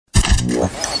Don't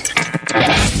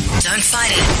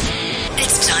fight it.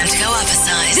 It's time to go up a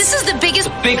size. This is the biggest.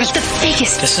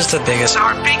 This is the biggest.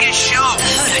 Our biggest show. The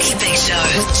Hodaki Big Show.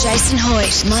 With Jase and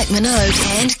Hoyt, Mike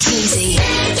Minogue and Keyzie.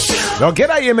 Well,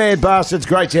 g'day, you mad bastards.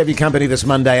 Great to have your company this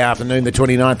Monday afternoon, the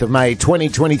 29th of May,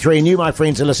 2023. And you, my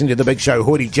friends, are listening to the Big Show.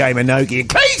 Hoodie, J, Minogue, and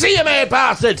Keyzie, you mad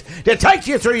bastards, to take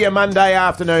you through your Monday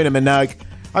afternoon. And Minogue,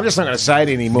 I'm just not going to say it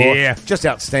anymore. Yeah. Just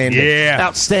outstanding. Yeah.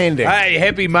 Outstanding. Hey,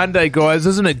 happy Monday, guys.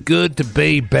 Isn't it good to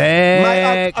be back?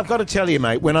 Mate, I've got to tell you,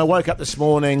 mate, when I woke up this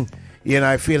morning, you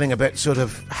know, feeling a bit sort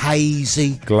of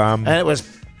hazy. Glum. And it was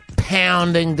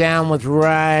pounding down with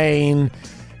rain.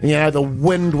 You know, the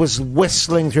wind was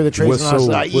whistling through the trees. And I was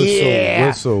like,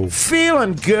 whistle.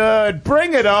 Feeling good.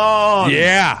 Bring it on.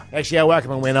 Yeah. Actually, I woke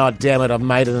up and went, oh, damn it, I've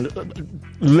made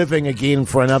it living again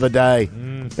for another day.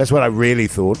 That's what I really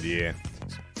thought. Yeah.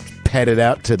 Padded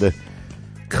out to the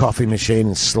coffee machine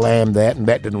and slammed that, and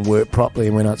that didn't work properly,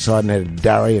 and went outside and had a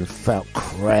durry and felt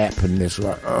crap, and this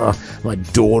like, my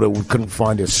daughter couldn't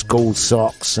find her school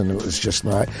socks, and it was just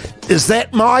like, is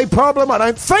that my problem? I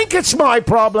don't think it's my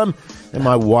problem. And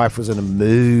my wife was in a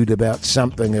mood about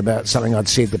something I'd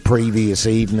said the previous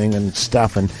evening and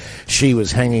stuff, and she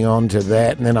was hanging on to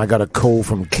that, and then I got a call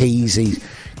from Keyzie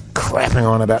crapping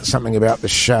on about something about the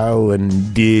show, and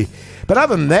but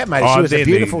other than that, mate, she was a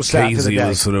beautiful start to the day. Keyzie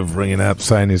was sort of ringing up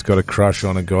saying he's got a crush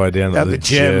on a guy down at the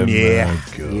gym. Yeah.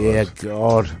 Oh, God. Yeah,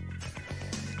 God.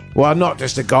 Well, not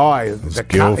just a guy. His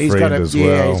girlfriend he's got as well.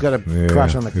 Yeah, he's got a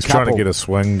crush on the He's couple. trying to get a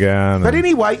swing going. But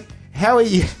anyway, how are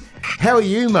you,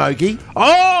 Mogi?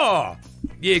 Oh!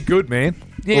 Yeah, good, man.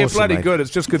 Yeah, Awesome, bloody mate. good. It's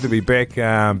just good to be back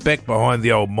behind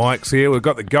the old mics here. We've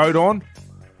got the goat on.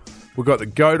 We've got the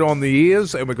goat on the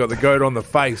ears, and we've got the goat on the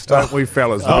face, don't we,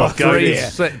 fellas? We've got three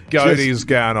sick goatees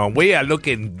going on. We are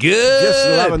looking good. Just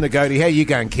loving the goatee. How you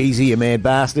going, Keyzie, you mad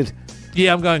bastard?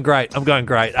 Yeah, I'm going great.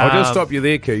 I'll just stop you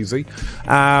there, Keyzie.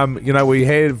 You know, we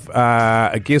have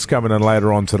a guest coming in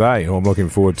later on today who I'm looking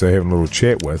forward to having a little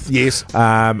chat with. Yes.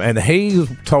 And he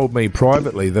told me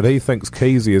privately that he thinks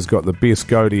Keyzie has got the best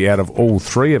goatee out of all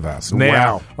three of us. Now,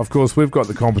 Wow. of course, we've got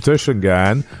the competition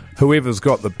going. Whoever's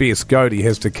got the best goatee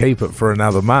has to keep it for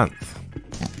another month.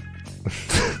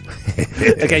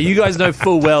 Okay, you guys know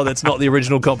full well that's not the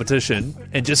original competition,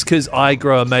 and just because I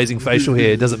grow amazing facial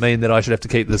hair doesn't mean that I should have to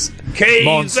keep this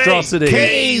monstrosity.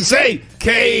 Keyzie!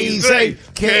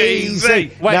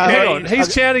 Wait, No, hang on.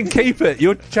 He's chanting "keep it."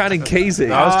 You're chanting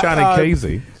 "Keyzie." I was chanting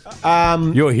Keyzie.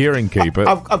 You're hearing keep it.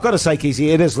 I've got to say,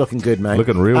 Keyzie, it is looking good, mate.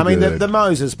 Looking real I mean, good. the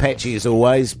Mose is patchy as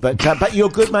always, but you're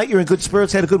good, mate. You're in good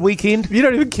spirits. Had a good weekend. You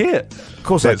don't even care. Of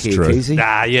course That's I care, true. Keyzie.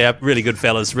 Yeah, really good,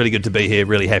 fellas. Really good to be here.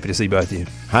 Really happy to see both of you.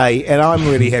 Hey, and I'm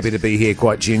really happy to be here,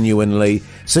 quite genuinely.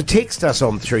 So text us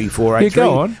on 3483. Yeah,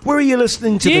 go on. Where are you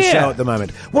listening to the Yeah. show at the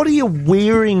moment? What are you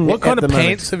wearing What kind at of the moment?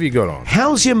 pants have you got on?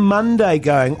 How's your Monday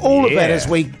going? All of that Yeah. as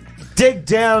we dig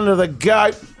down to the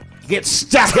goat, get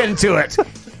stuck into it.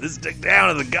 Let's dig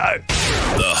down to the goat.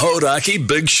 The Hodaki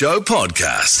Big Show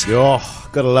podcast. Oh,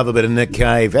 gotta love a bit of Nick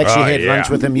Cave. Actually Oh, had yeah.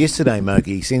 lunch with him yesterday, Mogi.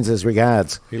 He sends his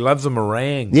regards. He loves a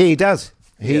meringue. Yeah, he does.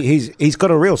 He's got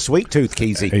a real sweet tooth,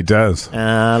 Keyzie. He does.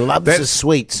 Loves his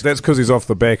sweets. That's because he's off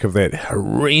the back of that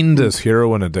horrendous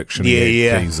heroin addiction.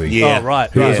 Keyzie. Yeah. Oh,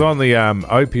 right. He was Yeah. on the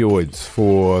opioids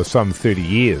for some 30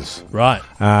 years. Right.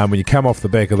 When you come off the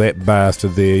back of that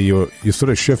bastard there, you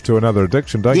sort of shift to another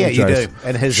addiction, don't Yeah, you, you Jase? do.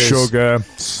 And his is sugar,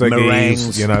 ciggies,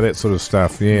 meringues. you know, that sort of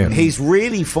stuff, yeah. He's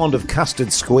really fond of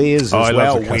custard squares as he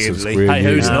well, loves a custard weirdly. square. Hey,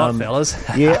 who's Yeah. not, fellas?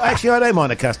 Yeah, actually, I don't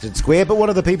mind a custard square, but what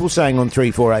are the people saying on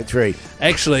 3483?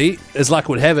 Actually, as luck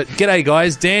would have it, g'day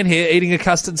guys, Dan here eating a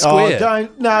custard Oh, square.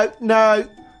 no.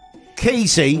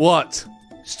 Keyzie, What?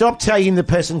 stop taking the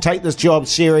piss and take this job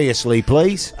seriously,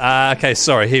 please. Okay,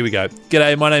 sorry, here we go.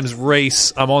 G'day, my name's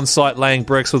Reese. I'm on site laying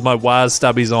bricks with my Waz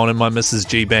stubbies on and my Mrs.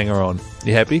 G banger on.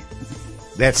 You happy?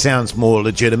 That sounds more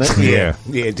legitimate. Yeah.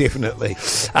 Yeah, definitely.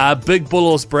 Big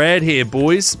Bullos Brad here,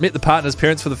 boys. Met the partner's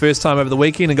parents for the first time over the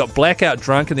weekend and got blackout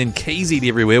drunk and then Keyzied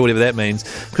everywhere, whatever that means,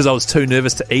 because I was too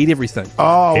nervous to eat everything.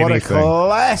 Oh, what a Anything.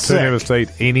 classic. Too nervous to eat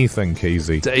anything,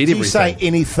 Keyzie. To eat Did you say everything.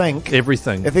 anything?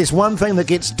 Everything. If there's one thing that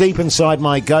gets deep inside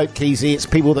my goat, Keyzie, it's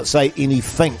people that say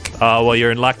anything. Oh, well,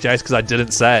 you're in luck, Jace, because I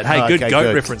didn't say it. Hey, Oh, good okay, goat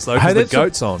good. reference, though, because the that's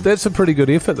goat's on. That's a pretty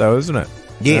good effort, though, isn't it?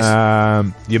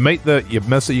 Yes. You meet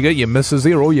you got your missus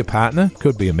there or your partner,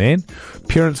 could be a man.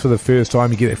 Parents for the first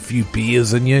time, you get a few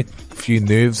beers in you, a few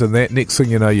nerves and that. Next thing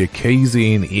you know, you're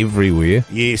Keyzieing everywhere.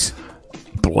 Yes.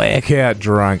 Blackout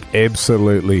drunk,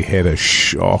 absolutely had a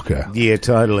shocker. Yeah,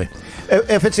 totally.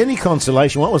 If it's any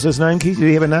consolation, what was his name, Keith? Did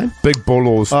he have a name? Big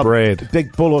Bullos Brad.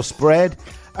 Big Bullos Brad.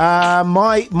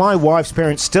 My wife's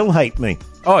parents still hate me.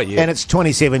 Oh, yeah. And it's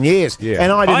 27 years. Yeah.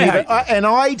 And I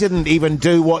I didn't even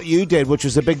do what you did, which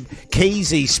was a big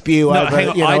Keyzie spew No, over. hang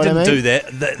on. You know I what didn't mean? do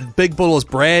that. Big Bullers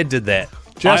Brad did that.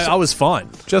 I was fine.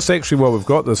 Just actually, while we've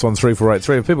got this on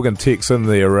 3483, if people can text in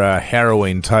their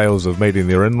harrowing tales of meeting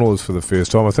their in-laws for the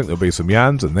first time, I think there'll be some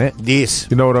yarns in that. Yes.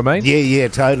 You know what I mean? Yeah,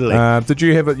 totally. Did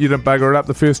you have it? You didn't bugger it up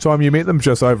the first time you met them?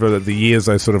 Just over the years,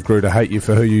 they sort of grew to hate you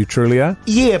for who you truly are?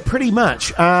 Yeah, pretty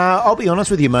much. I'll be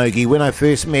honest with you, Mogi. When I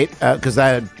first met, because they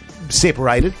had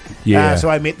separated,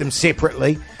 so I met them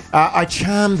separately. I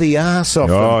charmed the arse off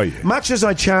them. Yeah. Much as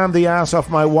I charmed the arse off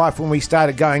my wife when we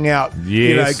started going out,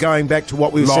 going back to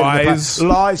what we were saying.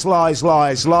 Lies.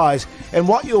 And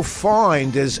what you'll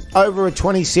find is over a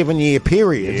 27-year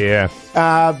period,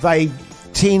 they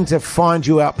tend to find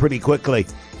you out pretty quickly.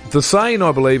 The saying,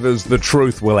 I believe, is the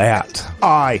truth will out.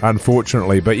 Aye.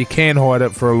 Unfortunately, but you can hide it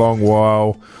for a long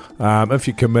while. If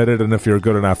you're committed and if you're a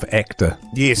good enough actor.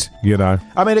 Yes. You know.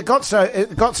 I mean, it got so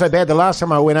bad the last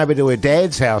time I went over to her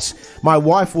dad's house, my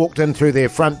wife walked in through their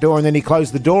front door and then he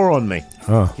closed the door on me.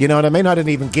 Oh. You know what I mean? I didn't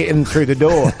even get in through the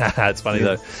door. It's funny,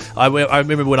 though. I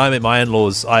remember when I met my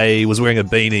in-laws, I was wearing a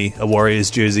beanie, a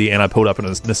Warriors jersey, and I pulled up in a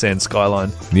Nissan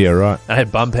Skyline. Yeah, right. I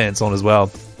had bum pants on as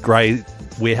well. Grey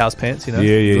warehouse pants, you know?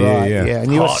 Yeah.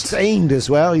 And you were steamed as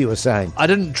well, you were saying. I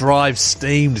didn't drive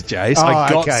steamed, Jace. Oh,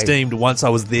 I got okay. steamed once I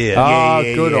was there.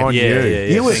 Good on you. Yeah,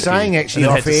 You were thank saying actually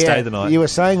And then off had to stay air. the night. You were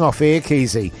saying off air,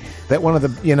 Keyzie, that one of the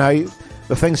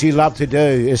the things you love to do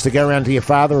is to go around to your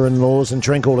father-in-law's and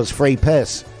drink all his free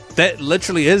piss. That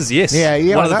literally is, yes. Yeah,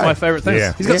 one I of know. my favourite things.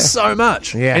 Yeah. He's got so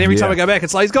much. Yeah. And every time Yeah. I go back,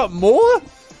 it's like, he's got more?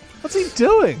 What's he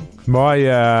doing? My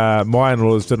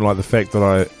in-laws didn't like the fact that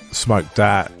I smoked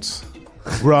darts.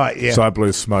 Right, yeah. So I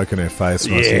blew smoke in her face.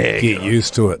 And I said, get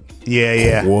used to it.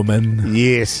 Yeah. Woman.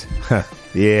 Yes.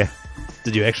 Yeah.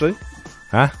 Did you actually?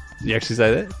 Huh? Did you actually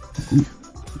say that?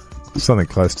 Something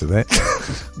close to that.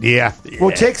 Yeah.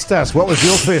 Well, text us. What was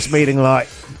your first meeting like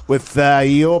with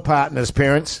your partner's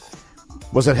parents?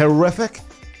 Was it horrific?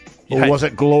 Or was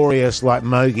it glorious like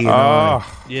Mogi and I?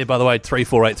 Yeah, by the way,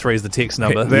 3483 is the text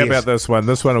number. How about this one?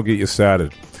 This one will get you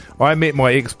started. I met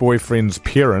my ex-boyfriend's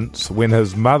parents when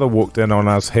his mother walked in on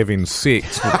us having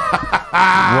sex.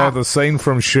 While the scene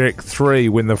from Shrek 3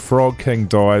 when the Frog King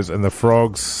dies and the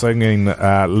frogs singing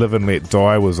Live and Let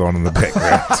Die was on in the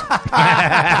background.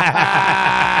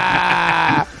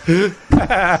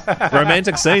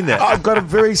 Romantic scene there. I've got a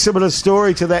very similar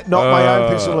story to that. Not my own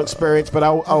personal experience, but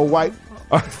I'll wait.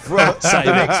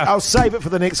 I'll save it for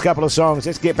the next couple of songs.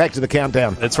 Let's get back to the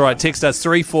countdown. That's right. Text us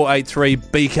 3483.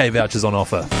 BK vouchers on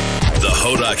offer. The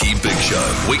Hodaki Big Show,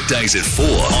 weekdays at 4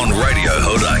 on Radio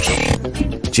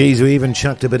Hodaki. Geez, we even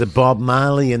chucked a bit of Bob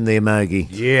Marley in there, Mogi.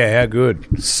 Yeah, how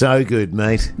good. So good,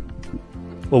 mate.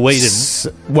 Well, we didn't.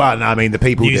 Well, no, I mean, the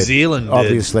people New did, Zealand did.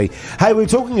 obviously. Hey, we're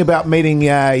talking about meeting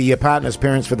your partner's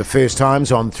parents for the first time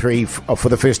on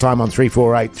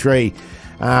 3483.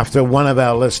 After one of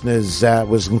our listeners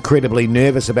was incredibly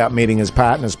nervous about meeting his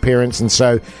partner's parents and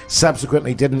so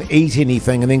subsequently didn't eat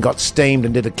anything and then got steamed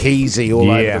and did a Keyzie all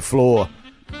over the floor.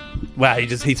 Wow,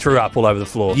 he threw up all over the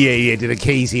floor. Yeah, did a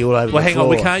Keyzie all over the floor. Well, hang on,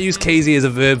 we can't use Keyzie as a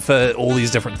verb for all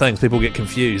these different things. People get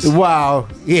confused. Well,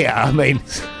 yeah, I mean,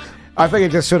 I think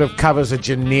it just sort of covers a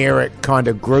generic kind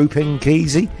of grouping,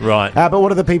 Keyzie. Right. But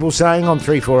what are the people saying on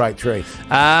 3483?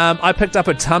 I picked up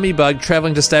a tummy bug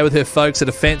travelling to stay with her folks at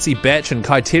a fancy batch in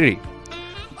Kaiteri.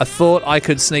 I thought I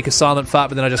could sneak a silent fart,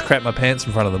 but then I just crapped my pants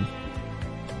in front of them.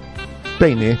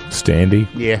 Been there. Standy.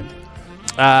 Yeah.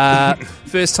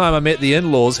 First time I met the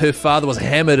in-laws, her father was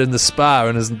hammered in the spa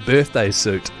in his birthday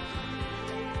suit.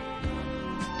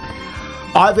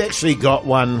 I've actually got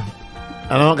one,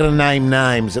 and I'm not going to name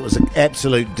names. It was an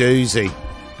absolute doozy.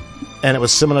 And it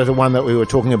was similar to one that we were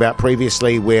talking about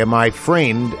previously where my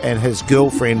friend and his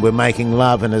girlfriend were making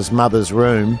love in his mother's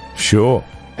room. Sure.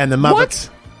 And the mother... What?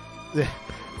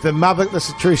 The mother... This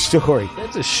is a true story.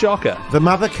 That's a shocker. The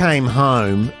mother came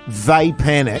home. They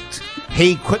panicked.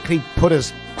 He quickly put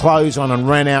his clothes on and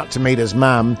ran out to meet his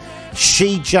mum.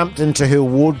 She jumped into her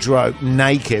wardrobe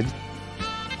naked.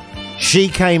 She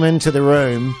came into the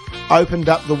room, opened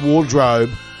up the wardrobe,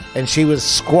 and she was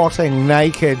squatting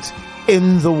naked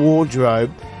in the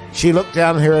wardrobe. She looked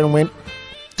down at her and went,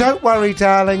 "Don't worry,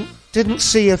 darling, didn't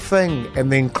see a thing,"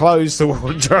 and then closed the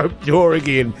wardrobe door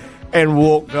again and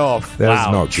walked off.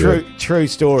 That's not good. True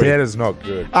story. That is not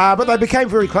good. But they became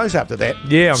very close after that.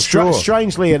 Yeah, I'm sure.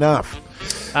 Strangely enough.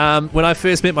 When I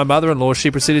first met my mother-in-law, she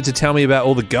proceeded to tell me about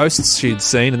all the ghosts she'd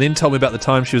seen and then told me about the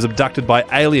time she was abducted by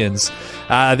aliens.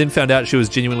 I then found out she was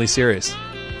genuinely serious.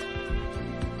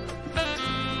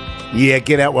 Yeah,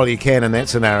 get out while you can in that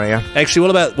scenario. Actually,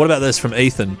 what about this from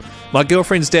Ethan? My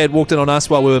girlfriend's dad walked in on us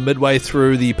while we were midway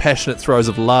through the passionate throes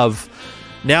of love.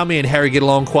 Now me and Harry get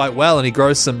along quite well, and he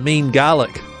grows some mean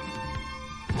garlic.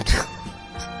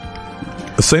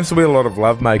 There seems to be a lot of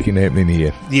lovemaking happening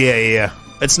here. Yeah.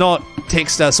 It's not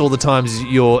text us all the times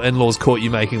your in-laws caught you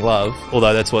making love,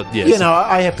 although that's what... Yeah, You know,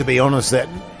 I have to be honest that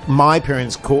my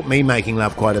parents caught me making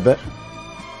love quite a bit.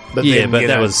 But yeah, then, but you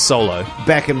that know, was solo.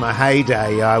 back in my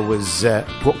heyday, I was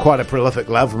quite a prolific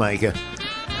lovemaker,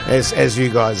 as you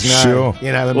guys know. Sure.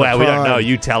 You know, in Well, my we don't prime, know.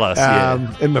 You tell us.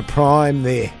 In my prime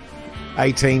there,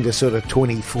 18 to sort of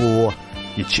 24.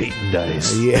 Your cheating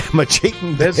days. Yeah, my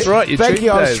cheating days. That's right, your Thank cheating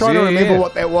you. I was days. trying to Yeah, remember yeah.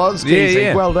 what that was, Yeah, Keyzie.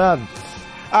 yeah. Well done.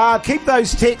 Keep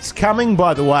those texts coming,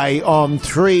 by the way, on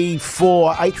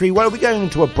 3483. What are we going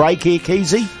into a break here,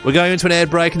 Keyzie? We're going into an ad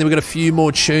break, and then we've got a few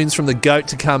more tunes from The GOAT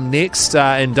to come next.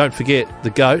 And don't forget, The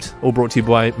GOAT, all brought to you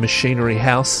by Machinery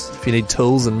House. If you need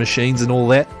tools and machines and all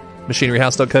that,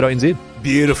 machineryhouse.co.nz.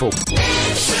 Beautiful.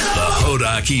 The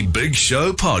Hodaki Big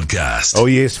Show podcast. Oh,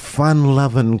 yes,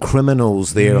 fun-loving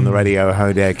criminals there on the Radio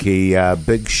Hodaki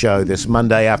Big Show this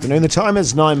Monday afternoon. The time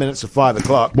is 9 minutes of 5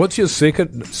 o'clock. What's your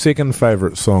second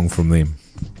favourite song from them?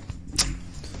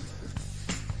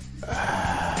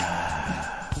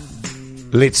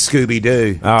 Let's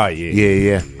Scooby-Doo. Oh, yeah.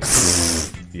 Yeah.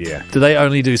 Yeah. Do they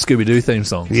only do Scooby-Doo theme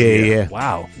songs? Yeah.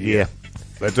 Wow. Yeah.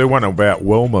 They do one about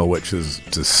Wilma, which is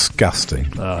disgusting.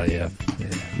 Oh, yeah.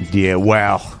 Yeah,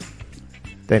 wow.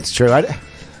 That's true.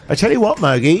 I tell you what,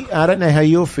 Mogi, I don't know how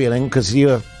you're feeling because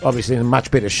you're obviously in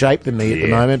much better shape than me at the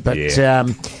Yeah, moment, but yeah.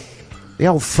 the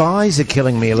old thighs are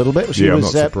killing me a little bit. Yeah, I'm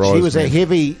not surprised, She was a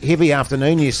man. heavy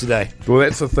afternoon yesterday. Well,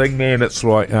 that's the thing, man. It's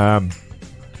like,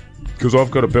 because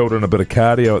I've got to build in a bit of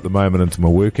cardio at the moment into my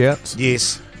workouts.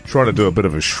 Yes. Trying to do a bit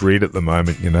of a shred at the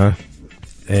moment, you know.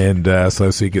 And so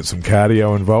you get some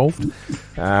cardio involved.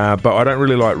 But I don't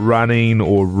really like running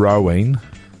or rowing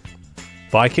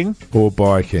Biking? or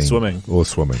biking. Swimming. Or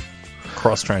swimming.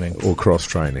 Cross-training. Or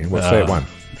cross-training. What's that one?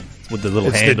 With the little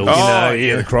It's the- handles. Oh,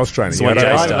 yeah, the cross-training. That's what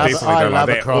Yeah, Jase I does. definitely I don't love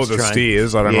like a that. Or the cross-train.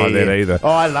 stairs. I don't like that either. Oh,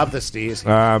 I love the stairs.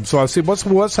 So I said,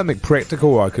 what's something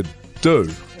practical I could do?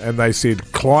 And they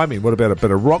said, climbing. What about a bit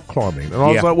of rock climbing? And I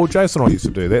was Yeah. like, well, Jason and I used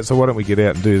to do that, so why don't we get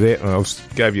out and do that? And I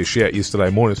gave you a shout yesterday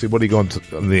morning. I said, what are you going to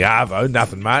the Arvo?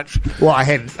 Nothing much. Well, I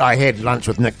had lunch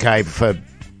with Nick Cave for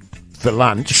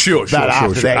lunch. Sure. But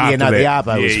after that, After the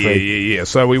Arvo was free. Yeah.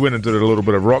 So we went and did a little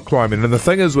bit of rock climbing. And the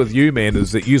thing is with you, man,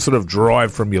 is that you sort of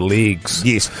drive from your legs.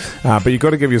 Yes. But you've got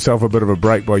to give yourself a bit of a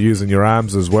break by using your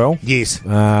arms as well. Yes.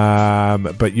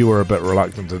 But you were a bit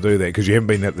reluctant to do that because you haven't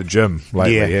been at the gym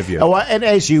lately, have you? Oh, and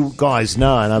as you guys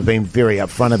know, and I've been very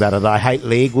upfront about it, I hate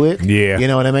leg work. Yeah. You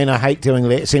know what I mean? I hate doing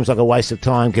leg. It seems like a waste of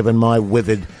time given my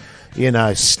withered,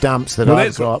 stumps that Well,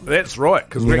 I've got. that's right,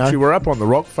 because You we know? actually were up on the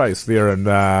rock face there,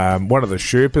 and one of the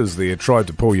Sherpas there tried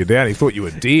to pull you down. He thought you were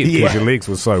dead because Yeah. your legs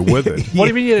were so withered. What do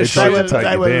you mean you had a They tried show? to take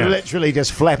They you were down. literally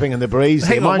just flapping in the breeze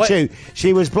there. Hang on, Mind wait. you,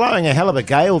 she was blowing a hell of a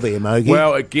gale there, Mogi.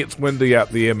 Well, it gets windy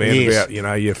up there, man. Yes.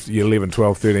 About you're 11,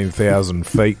 12, 13,000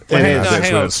 feet. Well, hang- That's hang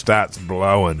when on. it starts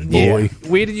blowing, Yeah. boy.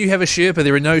 Where did you have a Sherpa?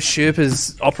 There are no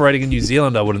Sherpas operating in New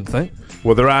Zealand, I wouldn't think.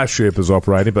 Well, there are Sherpas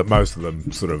operating, but most of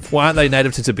them sort of. Why aren't they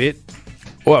native to Tibet?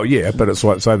 Well, yeah, but it's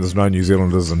like saying there's no New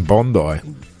Zealanders in Bondi.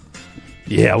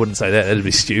 Yeah, I wouldn't say that. That'd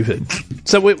be stupid.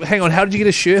 So, hang on. How did you get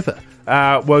a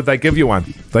Sherpa? Well, they give you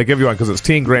one. They give you one because it's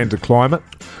 10 grand to climb it.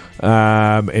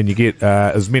 And you get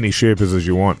as many Sherpas as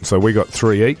you want. So we got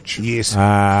 3 each. Yes.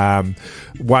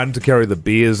 One to carry the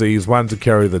bearsies, one to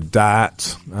carry the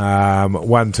dart,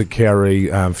 one to carry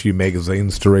a few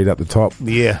magazines to read up the top.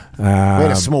 yeah. We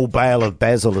had a small bale of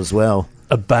basil as well.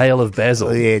 A bale of basil.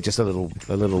 Oh, yeah, just a little.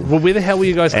 Well, where the hell were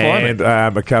you guys climbing?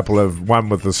 And a couple of, one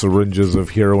with the syringes of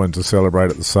heroin to celebrate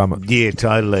at the summit. Yeah,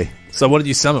 totally. So, what did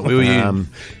you summit? Where were you?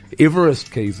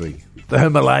 Everest, Keyzie. The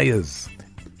Himalayas.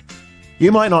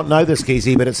 You might not know this,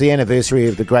 Keyzie, but it's the anniversary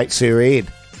of the great Sir Ed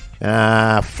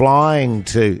flying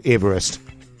to Everest.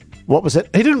 What was it?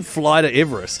 He didn't fly to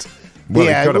Everest. Well,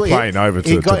 Yeah, he got a well, he- plane over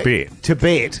he to got- Tibet.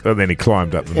 Tibet. And then he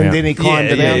climbed up the mountain. And then he climbed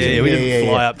the mountain. Yeah, we didn't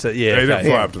fly up to. Yeah, He didn't okay.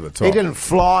 fly up to the top. He didn't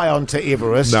fly onto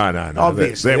Everest. No.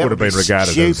 Obviously, That would have been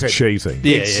regarded stupid. as cheating.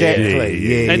 Yeah, Exactly.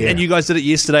 Yeah, And you guys did it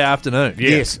yesterday afternoon.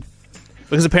 Yes.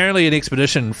 Because apparently an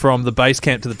expedition from the base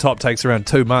camp to the top takes around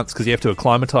 2 months because you have to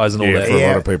acclimatise and all Yeah, that. for a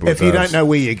lot of people it If you does. don't know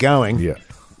where you're going. Yeah.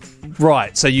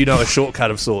 Right, so you know a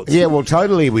shortcut of sorts. Yeah, well,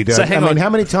 totally we do. So I hang mean, on.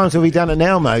 how many times have we done it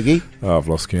now, Mogi? Oh, I've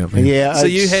lost count. Man. Yeah. So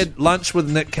you it's- had lunch with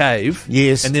Nick Cave.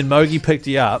 Yes. And then Mogi picked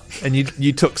you up and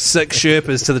you took 6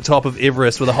 Sherpas to the top of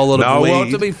Everest with a whole lot No, of weed.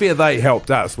 well, to be fair, they helped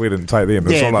us. We didn't take them.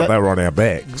 It's Yeah, not like but- they were on our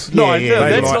backs. No, Yeah, I yeah, know, yeah.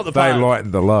 that's not the part. They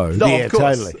lightened the load. No, Yeah, of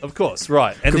course, totally. Of course,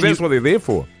 right. And Because then that's what they're there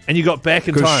for. and you got back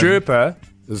in Because time. Sherpa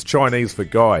is Chinese for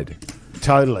guide.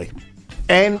 Totally.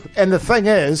 And the thing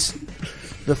is,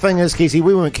 Keyzie,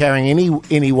 we weren't carrying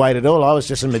any weight at all. I was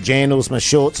just in my jandals, my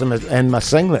shorts, and my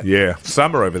singlet. Yeah,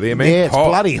 summer over there, man. Yeah, it's hot.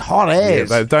 bloody hot Yeah, as.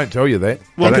 they don't tell you that.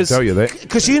 Well, They don't tell you that.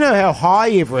 Because you know how high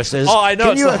Everest is. Oh, I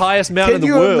know, it's the highest mountain in the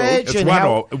Can world. you It's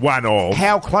imagine one of.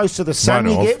 how close to the sun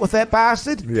One you of. get with that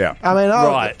bastard? Yeah. I mean,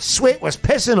 Right. sweat was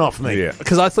pissing off me. Yeah.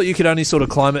 Because I thought you could only sort of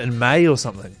climb it in May or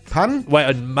something. Pardon? Wait,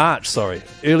 in March, sorry.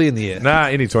 Early in the year. Nah,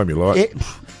 anytime you like. It,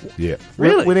 Yeah.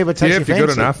 Really? Whenever it takes Yeah, your if you're good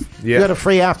fancy. enough. Yeah. You got a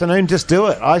free afternoon, just do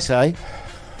it, I say.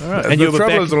 And the you were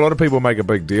trouble back- is, a lot of people make a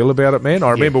big deal about it, man. I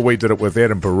remember we did it with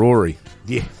Adam Barori.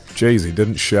 Yeah. Jeez, he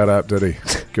didn't shut up, did he?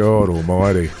 God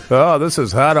almighty. Oh, this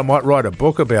is hard. I might write a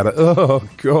book about it. Oh,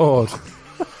 God.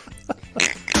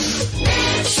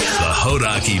 The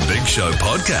Hodaki Big Show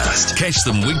podcast. Catch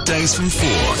them weekdays from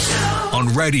 4 on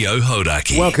Radio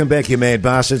Hodaki. Welcome back, you mad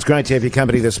bastards. Great to have your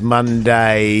company this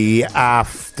Monday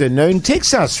afternoon.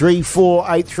 Text us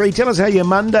 3483. Tell us how your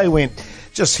Monday went.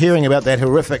 Just hearing about that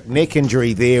horrific neck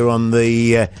injury there on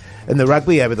the in the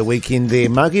rugby over the weekend there,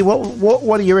 Muggy.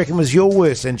 What do you reckon was your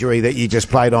worst injury that you just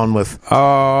played on with?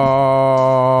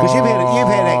 Oh. Because you've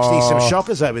had actually some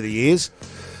shockers over the years.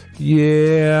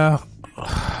 Yeah.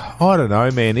 I don't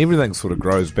know, man. Everything sort of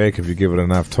grows back if you give it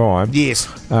enough time. Yes.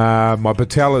 My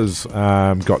patellas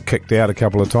got kicked out a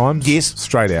couple of times. Yes.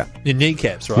 Straight out. Your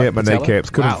kneecaps, right? Yeah, my Patella? kneecaps.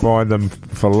 Couldn't Wow. find them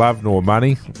for love nor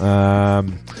money.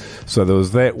 So there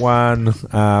was that one.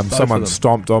 Someone them.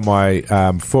 stomped on my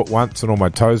foot once and all my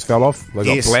toes fell off. They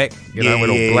got Yes. black, went all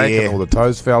Yeah, black yeah. and all the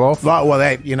toes fell off. Right, well,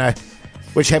 that,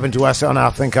 which happened to us on, I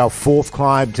think, our fourth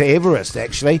climb to Everest,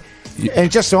 actually.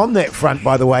 And just on that front,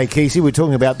 by the way, Keyzie, we were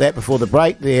talking about that before the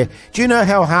break there. Do you know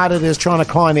how hard it is trying to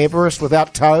climb Everest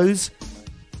without toes?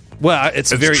 Well,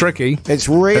 it's very tricky. It's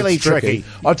really It's tricky.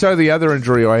 I'll tell you the other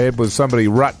injury I had was somebody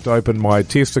rucked open my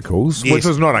testicles, Yes. which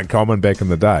was not uncommon back in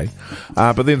the day.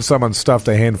 But then someone stuffed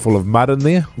a handful of mud in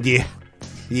there. Yeah.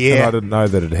 And Yeah. I didn't know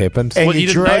that it happened. And Well, you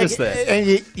didn't notice that.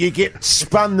 And you get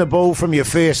spun the ball from your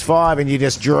first five and you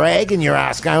just dragging your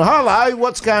ass going, hello,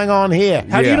 what's going on here?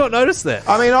 How do Yeah. you not notice that?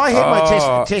 I mean, I had my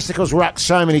Oh. testicles rucked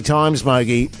so many times,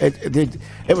 Mogi.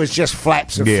 It was just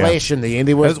flaps of Yeah. flesh in the end.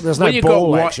 There's no when you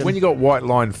ball got action. when you got white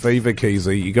line fever,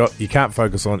 Keyzie, you can't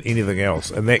focus on anything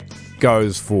else, and that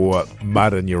goes for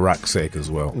mud in your rucksack as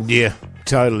well. Yeah,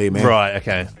 totally, man. Right,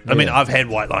 okay. I mean, I've had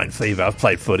white line fever. I've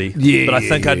played footy. Yeah, But I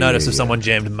think I'd notice if yeah. someone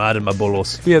jammed mud in my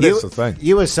bulls. Yeah, that's You, the thing.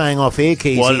 you were saying off air,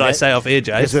 Keyzie. What did I that- say off air,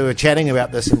 As Jay? we were chatting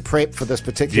about this in prep for this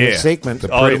particular Yeah. segment.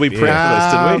 Oh, did we prep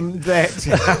for this, did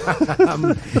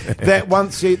we? That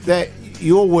once that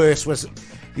your worst was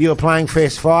you were playing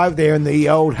Fast Five there and the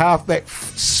old halfback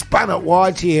spun it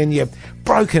wide to you and you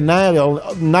broke a nail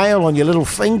on your little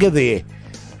finger there.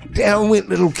 Down went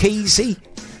little Keyzie.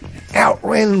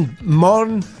 Outran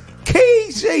Mon.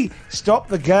 Keyzie! Stop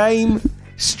the game.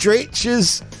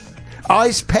 Stretches.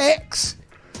 Ice packs.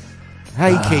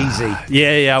 Hey, Keyzie.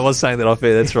 Yeah, I was saying that off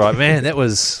air. That's right. Man, that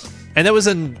was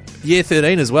in year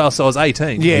 13 as well, so I was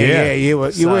 18. Yeah, you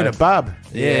weren't a bub.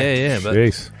 Yeah, but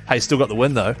Jeez. hey, still got the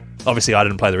win, though. Obviously, I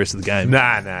didn't play the rest of the game.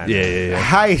 Nah. Yeah.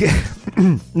 Hey,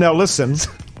 now listen.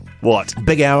 What?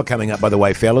 Big hour coming up, by the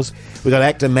way, fellas. We've got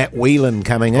actor Matt Whelan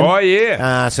coming in. Oh,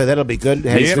 yeah. So that'll be good.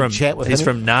 Have a good chat with He's him.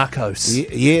 from Narcos.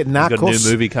 Yeah, Narcos. He's got a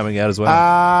new movie coming out as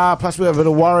well. Plus we have a bit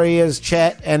of Warriors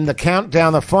chat and the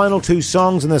countdown, the final two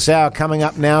songs in this hour coming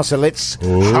up now. So let's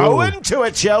go into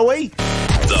it, shall we?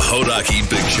 The Hodaki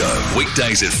Big Show.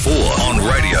 Weekdays at 4 on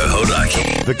Radio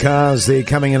Hodaki. The cars, they're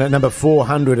coming in at number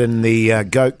 400 in the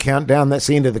GOAT countdown. That's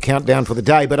the end of the countdown for the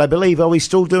day. But I believe, are we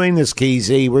still doing this,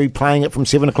 Keyzie? We're playing it from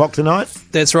 7 o'clock tonight?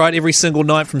 That's right. Every single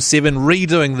night from 7,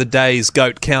 redoing the day's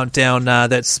GOAT countdown.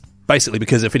 That's basically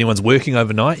because if anyone's working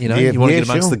overnight, you want to get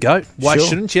amongst the GOAT. Why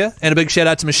shouldn't you? And a big shout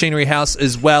out to Machinery House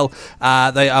as well.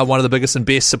 They are one of the biggest and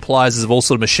best suppliers of all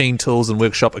sort of machine tools and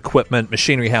workshop equipment.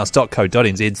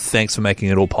 Machineryhouse.co.nz. Thanks for making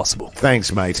it all possible.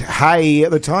 Thanks, mate. Hey,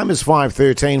 the time is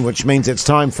 5:13, which means it's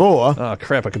time for... Oh,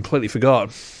 crap. I completely forgot.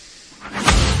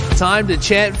 Time to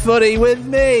chat footy with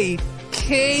me,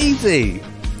 Keyzie.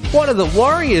 What are the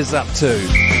Warriors up to?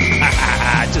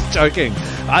 Just joking.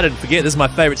 I didn't forget. This is my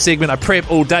favourite segment. I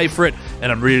prep all day for it,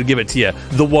 and I'm ready to give it to you.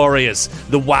 The Warriors,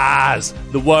 the Wars,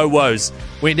 the Wo-Wo's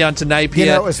went down to Napier.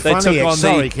 You know, it was they funny. took on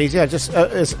Sorry, Keith. Yeah,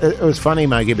 it was funny,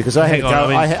 Maggie, because I had Hang to on,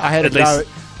 go. I mean,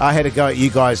 I had to go at you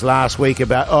guys last week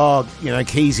about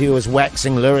Keyzie was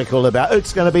waxing lyrical about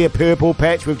it's going to be a purple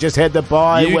patch. We've just had the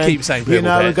bye. You keep saying purple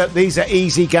patch. We've got these are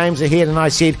easy games ahead, and I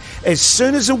said as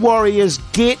soon as the Warriors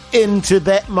get into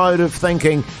that mode of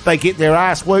thinking, they get their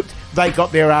ass whooped. they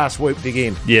got their ass whooped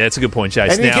again. Yeah, it's a good point,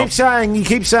 Jase. And you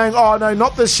keep saying, oh no,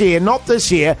 not this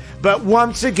year. But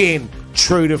once again,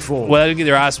 true to form. Well, they didn't get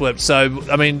their ass whipped. So,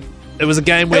 I mean, it was a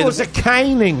game where It was a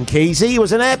caning, Keyzie. It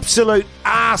was an absolute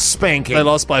ass spanking. they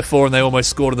lost by 4 and they almost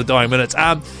scored in the dying minutes.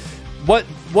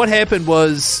 What happened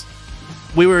was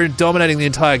we were dominating the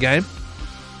entire game.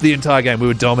 The entire game we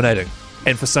were dominating,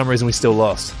 and for some reason we still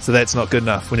lost. So that's not good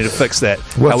enough. We need to fix that.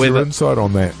 What's However, your insight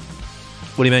on that?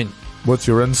 what do you mean? What's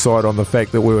your insight on the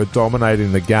fact that we were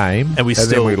dominating the game And we then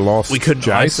still- we lost? we couldn't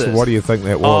ice Jase, it. what do you think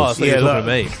that Oh, I was? thought you were talking to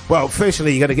me. Well,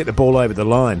 firstly, you got to get the ball over the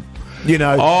line. You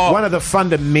know, one of the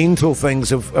fundamental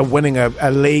things of winning a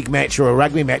league match or a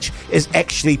rugby match is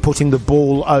actually putting the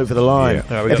ball over the line. Yeah.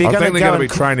 No, we If got- you're I think gonna they're go going to be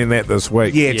and training that this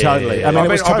week. Yeah, Yeah, totally. yeah. I mean, it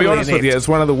was I'll be totally honest with you, inept. it's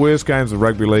one of the worst games of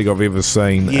rugby league I've ever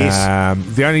seen. Yes.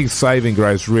 The only saving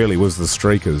grace really was the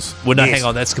streakers. Well, no, Yes. hang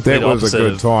on. That's complete That was a opposite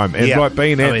good of- time. And Yeah. like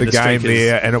being I at mean, the the game streakers-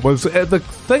 there, and it was the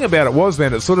thing about it was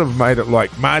then it sort of made it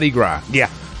like Mardi Gras. Yeah.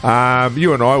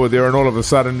 You and I were there, and all of a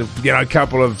sudden, a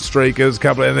couple of streakers,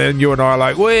 and then you and I are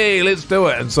like, "Wee, let's do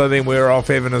it!" And so then we were off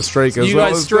having a streak as You well.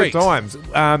 guys It was good streaked? times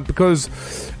because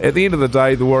at the end of the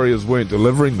day, the Warriors weren't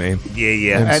delivering, man.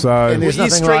 Yeah. And so- and there's Well, you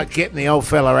nothing streak- like getting the old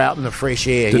fella out in the fresh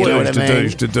air. You know what I mean?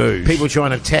 to do. People trying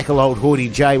to tackle old Hoodie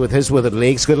J with his withered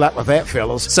legs. Good luck with that,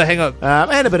 fellas. So hang on.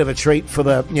 And a bit of a treat for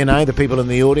the people in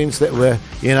the audience that were,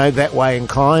 that way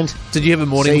inclined. Did you have a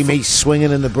morning? See me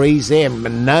swinging in the breeze there,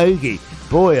 Minogue.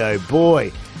 Boy, oh boy.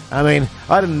 I mean,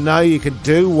 I didn't know you could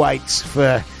do weights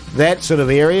for that sort of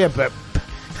area, but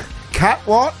cut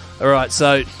what? All right.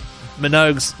 So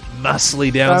Minogue's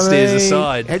muscly downstairs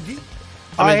aside.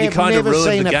 I you have kind of never ruined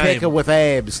seen the a game. pecker with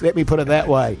abs. Let me put it that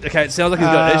way. Okay, it sounds like he's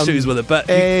got issues with it, but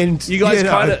And you guys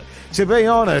kind of. to be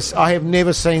honest, I have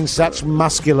never seen such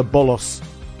muscular bollos.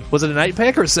 Was it an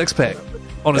 8-pack or a 6-pack?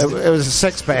 Honestly. It was a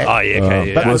six pack. Oh yeah,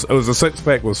 okay. But- Yeah. It was a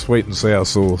 6-pack with sweet and sour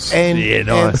sauce. And, Yeah,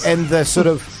 nice. and the sort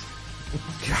of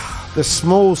the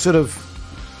small sort of,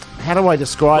 how do I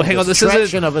describe Well, hang on, the this isn't-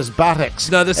 traction of his buttocks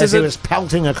No, this as he isn't- was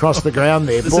pelting across the ground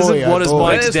there? This Boy, isn't oh what is boy.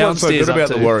 Mike's That's what's so downstairs good about up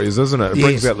the to. Warriors, isn't it? It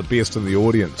brings Yes. out the best in the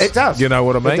audience. It does. You know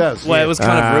what I mean? It does. Well, yeah. it was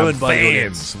kind of ruined by the fans.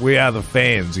 audience. We are the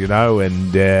fans,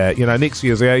 and next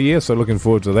year's our year, so looking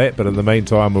forward to that. But in the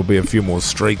meantime, there'll be a few more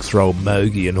streaks for old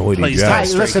Mogi and Hoity Please J. don't. Hey,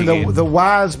 streak listen, again. the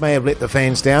Wars may have let the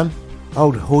fans down.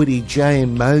 Old Hoity J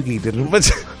and Mogi didn't.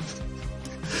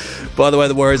 By the way,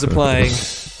 the Warriors are playing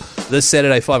this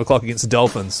Saturday, 5 o'clock against the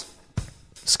Dolphins.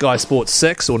 Sky Sports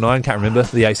 6 or 9, can't remember.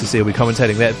 The ACC will be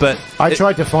commentating that. But I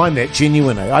tried to find that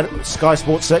genuinely. Sky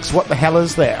Sports 6, what the hell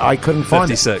is that? I couldn't find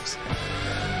 56. it.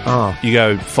 Oh, You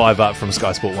go 5 up from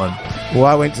Sky Sport 1. well,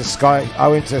 I went to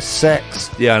 6,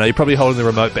 Yeah, I know. You're probably holding the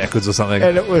remote backwards or something.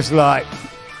 and it was like,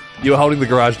 You were holding the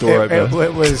garage door it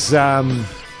open. was It's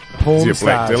porn your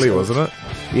Black stars. Dilly, wasn't it?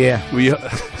 Yeah. Were you-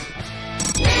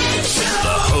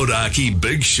 The Hodaki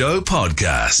Big Show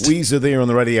Podcast. Weezer there on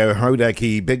the Radio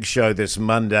Hodaki Big Show this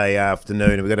Monday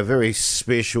afternoon. We've got a very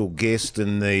special guest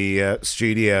in the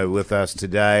studio with us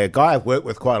today, a guy I've worked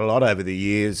with quite a lot over the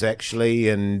years, actually,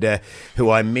 and who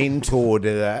I mentored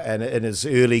in his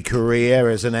early career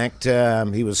as an actor.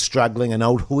 He was struggling, and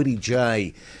old Hoity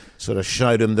J sort of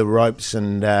showed him the ropes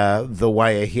and the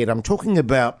way ahead. I'm talking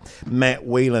about Matt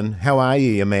Whelan. How are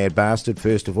you, you mad bastard,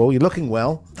 first of all? You're looking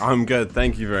well. I'm good,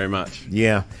 thank you very much.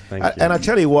 Yeah. Thank you. And I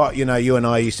tell you what, you and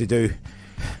I used to do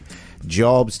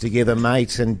jobs together,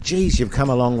 mates, and geez, you've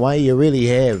come a long way. You really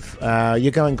have.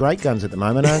 You're going great guns at the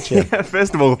moment, aren't you?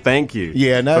 First of all, thank you.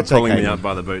 Yeah, no, for it's pulling okay, me man. out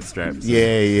by the bootstraps.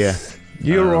 Yeah.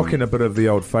 You're rocking a bit of the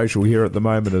old facial hair at the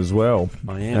moment as well.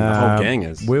 I am. The whole gang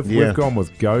is. We've gone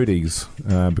with goatees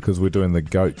because we're doing the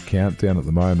goat countdown at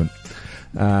the moment.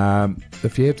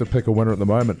 If you had to pick a winner at the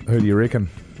moment, who do you reckon?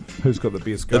 Who's got the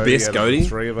best goatee? The best out of goatee? the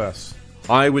three of us.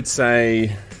 I would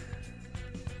say.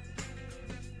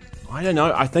 I don't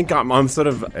know. I think I'm sort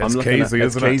of. I'm It's looking Keyzie, at,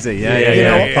 it's isn't it? Keyzie. You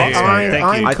Yeah. know, Thank you.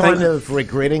 I'm I kind think- of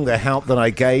regretting the help that I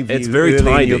gave you It's very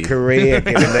early in your tiny. career,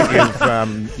 given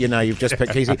that you've just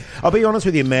picked Keyzie. I'll be honest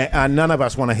with you, Matt. None of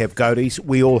us want to have goatees.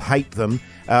 We all hate them.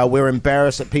 We're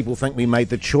embarrassed that people think we made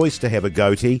the choice to have a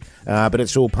goatee, but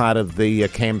it's all part of the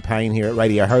campaign here at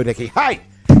Radio Hodaki. Hey,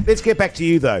 let's get back to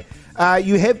you though.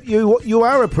 You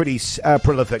are a pretty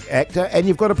prolific actor, and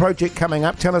you've got a project coming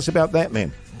up. Tell us about that,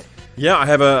 man. Yeah, I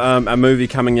have a movie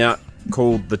coming out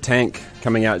called The Tank,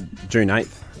 coming out June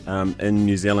 8th in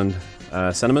New Zealand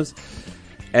cinemas,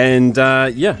 and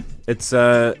it's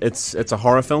a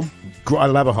horror film. I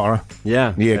love a horror.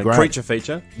 Yeah, Yeah, a great. creature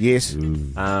feature. Yes.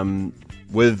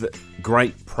 with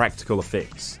great practical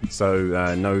effects.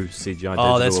 So no CGI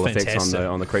Oh, that's digital effects fantastic.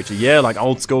 on the creature. Yeah, like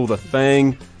old school The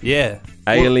Thing, Yeah.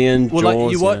 Alien, Well, Jaws.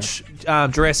 like you yeah. watch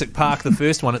Jurassic Park, the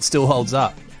first one, it still holds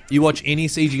up. You watch any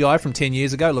CGI from 10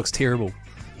 years ago, it looks terrible.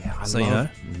 Yeah, I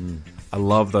I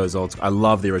love those old. I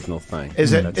love the original Thing.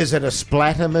 Is it a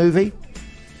splatter movie?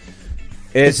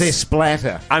 Is there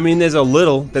splatter? I mean, there's a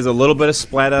little bit of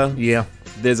splatter. Yeah.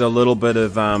 There's a little bit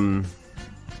of like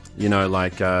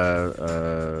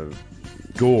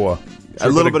Gore. a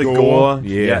little bit of gore.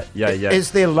 Yeah. Yeah.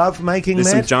 Is there love making,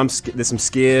 There's Matt? some there's some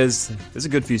scares. There's a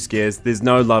good few scares. There's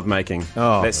no love making.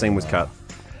 Oh. That scene was cut.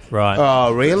 Right.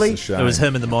 Oh, really? It's a shame. It was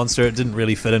him and the monster. It didn't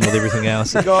really fit in with everything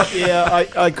else. God, yeah,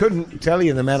 I couldn't tell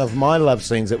you the amount of my love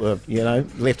scenes that were,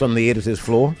 left on the editor's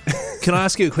floor. Can I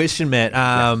ask you a question, Matt?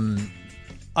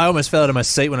 I almost fell out of my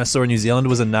seat when I saw New Zealand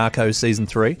was in Narcos Season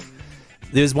 3.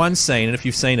 There's one scene, and if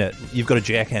you've seen it, you've got a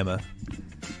jackhammer.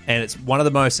 And it's one of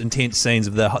the most intense scenes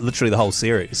of literally the whole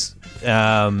series.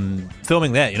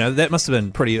 Filming that, that must have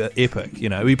been pretty epic.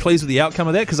 Were you pleased with the outcome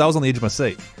of that? Because I was on the edge of my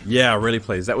seat. Yeah, really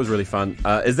pleased. That was really fun.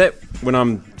 Is that when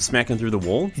I'm smacking through the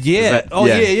wall? Yeah.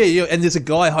 Yeah. And there's a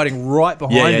guy hiding right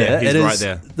behind Yeah, it. he's It right is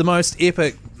there. the most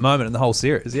epic moment in the whole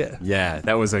series. Yeah. Yeah,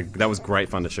 that was great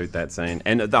fun to shoot that scene,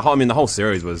 and the whole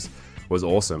series was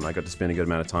awesome. I got to spend a good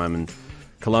amount of time in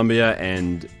Colombia,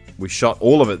 and we shot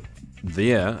all of it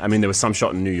there. I mean, there was some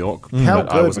shot in New York, How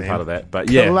but I good, wasn't man. part of that. But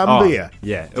yeah, Colombia.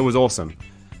 yeah, it was awesome,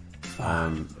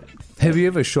 Have you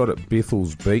ever shot at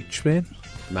Bethel's Beach, man?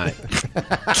 mate.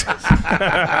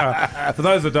 For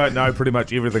those that don't know, pretty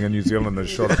much everything in New Zealand is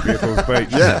shot at Bethel's Beach.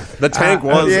 Yeah, the tank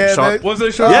was yeah, shot. Was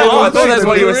it shot? Yeah, at I thought that's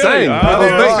what you were Really? saying. Oh,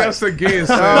 Bethel's Beach. just a guess.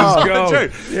 Let's go. True.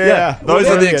 Yeah. Those are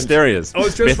the Brilliant. exteriors. I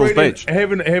was just Bethel's reading, Beach.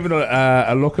 having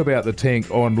a look about the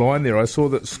tank online there. I saw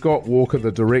that Scott Walker,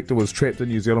 the director, was trapped in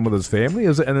New Zealand with his family.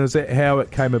 Is that how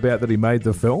it came about that he made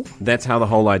the film? That's how the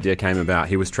whole idea came about.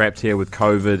 He was trapped here with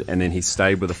COVID, and then he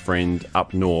stayed with a friend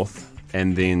up north.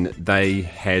 And then they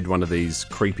had one of these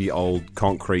creepy old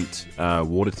concrete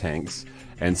water tanks.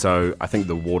 And so I think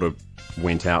the water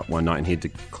went out one night and he had to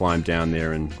climb down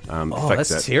there and fix it.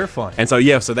 That's terrifying. And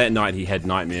so, so that night he had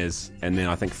nightmares. And then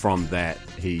I think from that,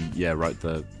 he, wrote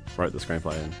the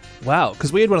screenplay. And Wow,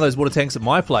 because we had one of those water tanks at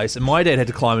my place, and my dad had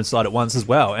to climb inside it once as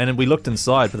well. And we looked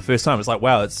inside for the first time. It's like,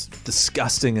 wow, it's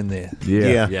disgusting in there.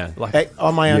 Yeah. Like,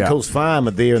 On my Yeah. uncle's farm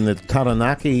there in the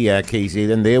Taranaki, Keyzie,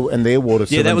 in their water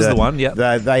cylinder. Yeah, that was the one, yep.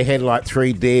 They had like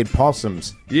 3 dead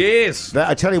possums. Yes.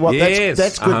 I tell you what, Yes.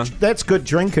 that's good. That's good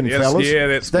drinking, Yes, fellas. yeah,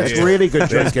 that's really good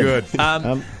That's drinking.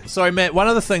 good. sorry, Matt, one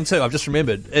other thing too I've just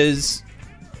remembered is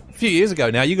a few years ago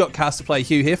now, you got cast to play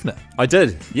Hugh Hefner. I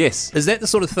did, yes. Is that the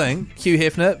sort of thing, Hugh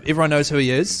Hefner, everyone knows who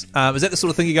he is? Is that the sort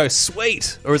of thing you go,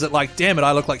 sweet? Or is it like, damn it,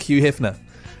 I look like Hugh Hefner?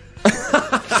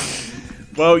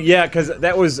 Well, yeah, because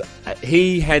that was...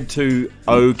 He had to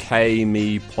okay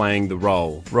me playing the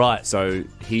role. Right. So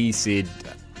he said...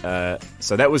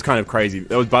 so that was kind of crazy.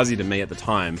 That was buzzy to me at the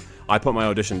time. I put my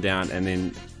audition down, and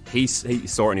then he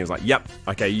saw it, and he was like, yep,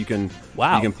 okay, you can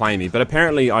play me. But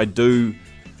apparently I do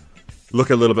look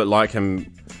a little bit like him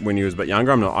when he was a bit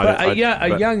younger. I'm not... But a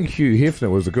young Hugh Hefner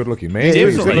was a good-looking man. Yeah,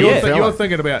 definitely, You're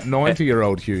thinking about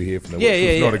 90-year-old Hugh Hefner,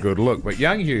 which was not a good look. But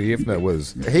young Hugh Hefner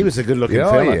was... He was a good-looking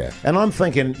Yeah, fella. yeah. And I'm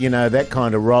thinking, that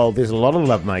kind of role, there's a lot of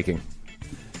lovemaking.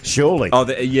 Surely. Oh,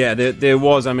 there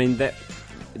was. I mean,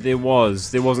 there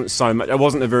wasn't so much. It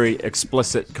wasn't a very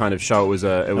explicit kind of show. It was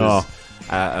a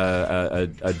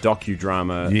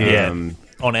docudrama. Yeah.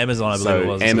 On Amazon, I believe So it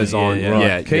was. Amazon, Yeah.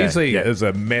 right. Keyzie yeah. is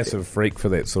a massive freak for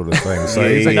that sort of thing. So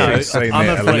Yeah, he's yeah. actually No, seen I'm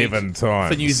that a freak 11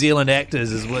 times. For New Zealand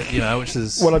actors, is what which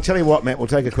is... Well, I'll tell you what, Matt, we'll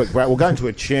take a quick break. We'll go into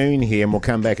a tune here and we'll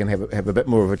come back and have a bit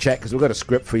more of a chat because we've got a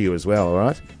script for you as well, all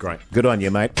right? Great. Good on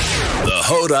you, mate. The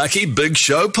Hodaki Big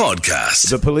Show Podcast.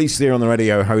 The police there on the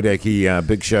radio Hodaki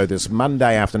Big Show this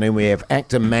Monday afternoon. We have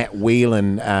actor Matt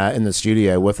Whelan in the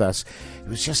studio with us. He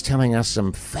was just telling us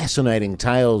some fascinating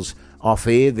tales off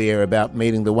air there about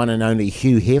meeting the one and only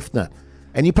Hugh Hefner.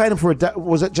 And you played him for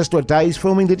was it just a day's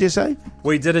filming, did you say?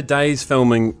 We did a day's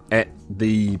filming at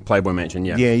the Playboy Mansion,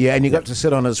 yeah. Yeah, and you got to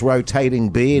sit on his rotating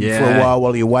bed for a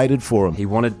while you waited for him. He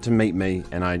wanted to meet me,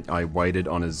 and I waited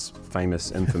on his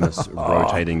infamous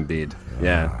rotating bed.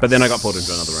 Yeah, but then I got pulled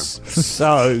into another room.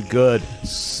 So good.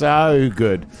 So,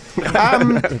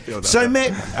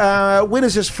 Matt, when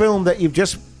is this film that you've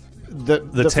just...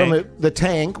 The Tank. The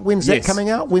Tank, when's that Yes. coming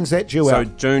out? When's that due So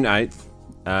out? June 8th,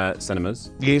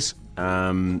 cinemas. Yes.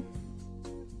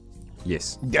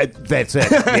 Yes. That's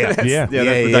it. Yeah.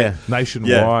 Yeah.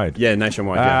 Nationwide. Yeah,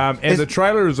 nationwide. Yeah. And the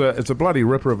trailer it's a bloody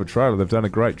ripper of a trailer. They've done a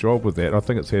great job with that. I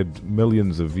think it's had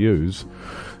millions of views.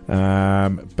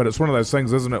 But it's one of those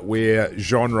things, isn't it, where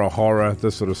genre horror,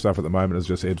 this sort of stuff at the moment is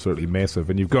just absolutely massive.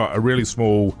 And you've got a really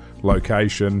small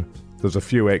location, there's a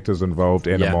few actors involved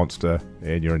and a monster,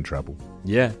 and you're in trouble.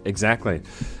 Yeah, exactly.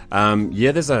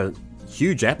 There's a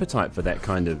huge appetite for that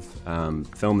kind of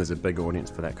film. There's a big audience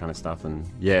for that kind of stuff, and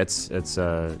it's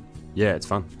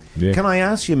fun. Yeah. Can I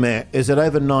ask you, Matt, is it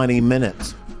over 90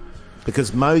 minutes?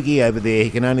 Because Mogi over there, he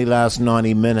can only last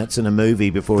 90 minutes in a movie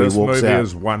before This he walks movie out.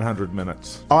 is 100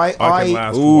 minutes. I can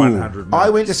last 100 minutes. I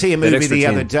went to see a movie extra the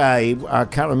 10. other day. I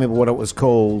can't remember what it was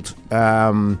called.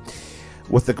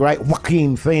 With the great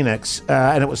Joaquin Phoenix,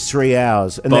 and it was 3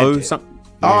 hours. And yes.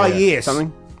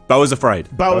 Something? Bo is Afraid.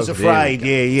 Bo was Afraid,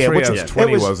 yeah. 3 Which hours was,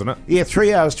 20, wasn't it? Yeah,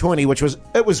 3 hours 20,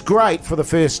 it was great for the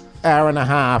first hour and a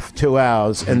half, 2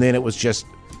 hours, and then it was just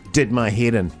did my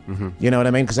head in. You know what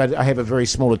I mean? Because I have a very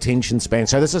small attention span.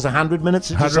 So this is 100 minutes,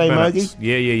 did you say, 100 minutes.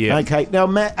 Mogi? Yeah. Okay, now,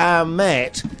 Matt, I'm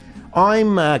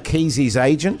Keyzie's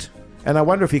agent, and I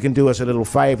wonder if you can do us a little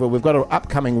favour. We've got an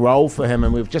upcoming role for him,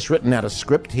 and we've just written out a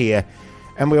script here.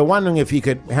 And we were wondering if you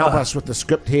could help us with the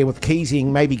script here with Keyzie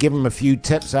and maybe give him a few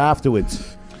tips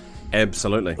afterwards.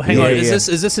 Absolutely. Hang on, is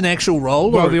this an actual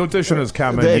role? Well, or? the audition has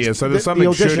come in The- here, so there's the something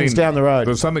audition's shooting down the road.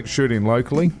 There's something shooting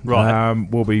locally. Right.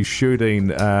 We'll be shooting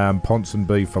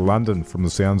Ponsonby for London, from the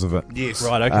sounds of it. Yes.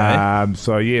 Right, okay.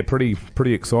 So yeah, pretty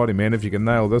exciting, man. If you can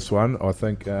nail this one, I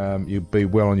think you'll be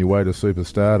well on your way to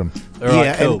superstardom. All right,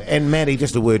 Yeah, cool. and Matty,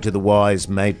 just a word to the wise,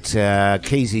 mate.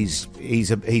 Keyzie's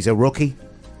he's a rookie.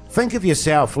 Think of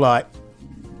yourself like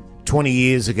 20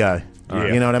 years ago.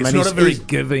 You know what I mean? It's not a very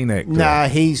giving actor. Nah,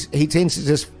 he tends to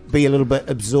just be a little bit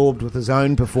absorbed with his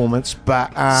own performance.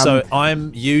 But So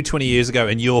I'm you 20 years ago,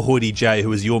 and you're Hoodie J, who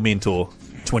was your mentor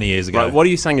 20 years ago. Right, what are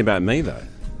you saying about me, though?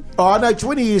 oh no,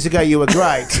 20 years ago you were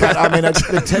great. But I mean, it's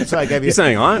the tips I gave you. You're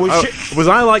saying was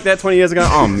I like that 20 years ago?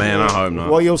 Oh, man, I hope not.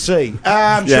 Well, you'll see.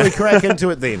 Shall we crack into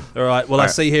it then? All right. Well, I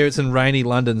see here it's in rainy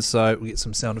London, so we'll get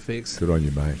some sound effects. Good on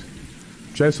you, mate.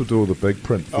 Jase will do all the big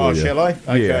print for Oh, you. shall I?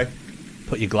 Okay. Yeah.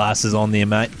 Put your glasses on there,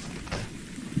 mate.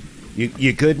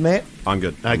 You good, Matt? I'm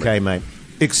good. Okay, mate.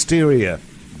 Exterior,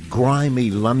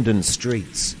 grimy London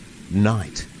streets,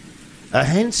 night. A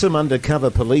handsome undercover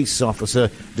police officer,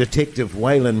 Detective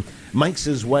Whelan, makes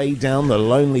his way down the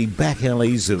lonely back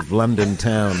alleys of London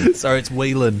town. Sorry, it's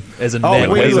Whelan, as in Oh, Matt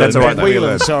Whelan. That's all right,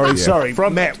 Whelan, Whelan. sorry.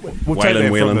 From Matt. We'll take that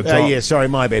Whelan. from the top. Yeah, sorry,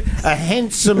 my bad. A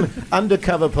handsome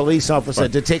undercover police officer,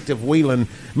 Detective Whelan,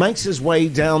 makes his way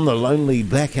down the lonely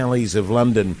back alleys of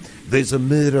London. There's a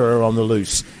murderer on the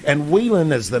loose, and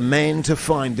Whelan is the man to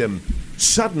find him.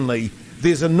 Suddenly,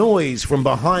 there's a noise from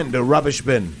behind a rubbish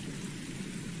bin.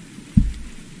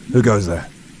 Who goes there?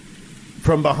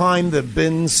 From behind the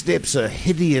bin steps a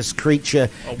hideous creature,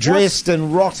 dressed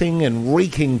in rotting and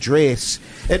reeking dress.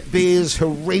 It bears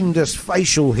horrendous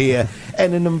facial hair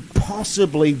and an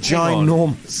impossibly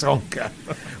ginormous honker.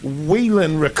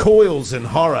 Whelan recoils in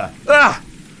horror. Ah!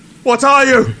 What are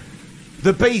you?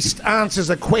 The beast answers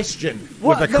a question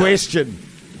with a question.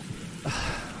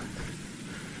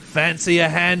 Fancy a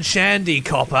hand shandy,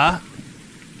 copper?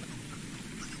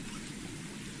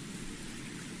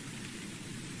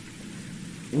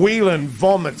 Whelan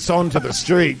vomits onto the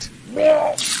street.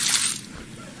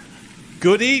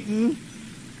 Good eating.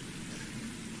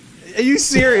 Are you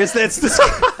serious?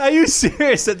 Are you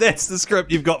serious that's the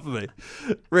script you've got for me?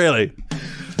 Really?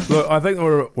 Look, I think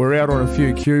we're out on a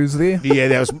few cues there. Yeah,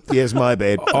 that's my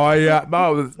bad.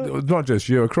 No, not just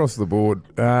you, across the board.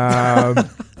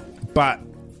 But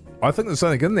I think there's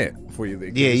something in there for you there.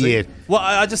 Yeah. Well,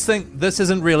 I just think this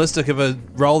isn't realistic of a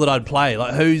role that I'd play.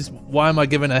 Like, why am I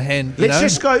giving a hand? Let's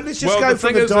just go The from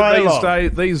thing the is that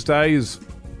dialogue. these days,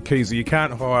 Keyzie, you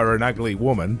can't hire an ugly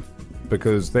woman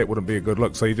because that wouldn't be a good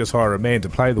look. So you just hire a man to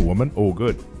play the woman. All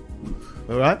good.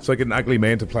 All right. So get an ugly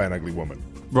man to play an ugly woman,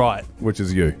 Right. which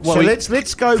is you. Well, So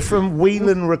let's go from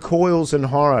Whelan recoils in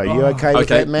horror. You okay with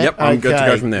Okay, that, Matt? yep, I'm good to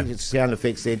go from there. Sound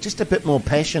effects there. Just a bit more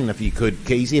passion, if you could,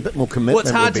 Keyzie. A bit more commitment. Well,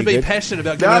 it's hard would to be good. passionate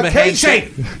about giving No, him a hand.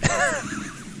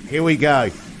 Keyzie! Here we go.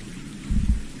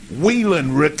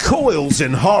 Whelan recoils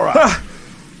in horror.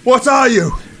 What are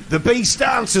you? The beast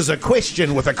answers a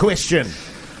question with a question.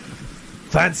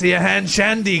 Fancy a hand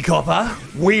shandy, copper?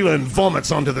 Whelan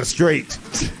vomits onto the street.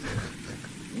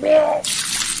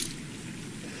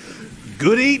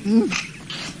 Good eating.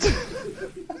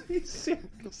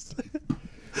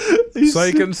 So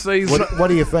you can see. What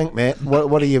do you think, Matt?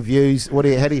 What are your views? How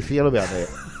do you feel about that?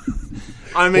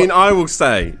 I mean, I will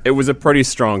say it was a pretty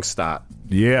strong start.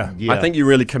 Yeah. Yeah. I think you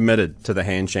really committed to the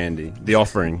hand shandy, the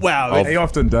offering. Wow. of He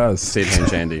often does. said hand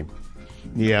shandy.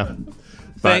 Yeah.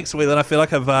 Thanks, Whelan. I feel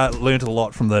like I've learned a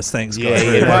lot from this. Thanks,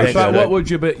 guys. But what would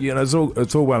you be? It's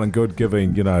all well and good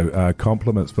giving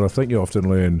compliments, but I think you often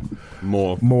learn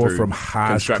more from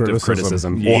harsh constructive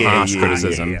criticism or harsh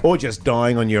criticism, or just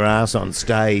dying on your ass on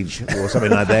stage or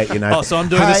something like that. Oh, so I'm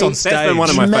doing this on stage. That's been one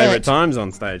of my favourite times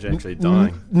on stage, actually,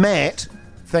 dying. Matt,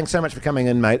 thanks so much for coming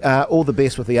in, mate. All the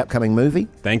best with the upcoming movie.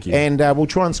 Thank you. And we'll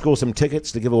try and score some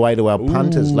tickets to give away to our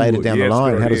punters later down the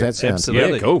line. How does that sound?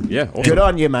 Absolutely. Yeah, cool. Yeah, awesome. Good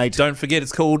on you, mate. Don't forget,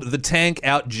 it's called The Tank,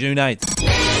 out June 8th.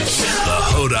 The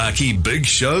Hodaki Big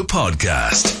Show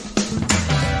Podcast.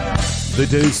 The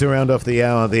dudes to round off the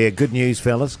hour there. Good news,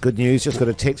 fellas. Good news. Just got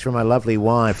a text from my lovely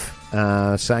wife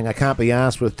saying, I can't be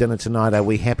asked with dinner tonight. Are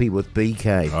we happy with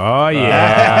BK? Oh,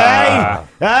 yeah.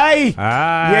 Hey!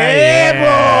 Yeah,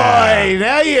 boy!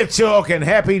 Now you're talking.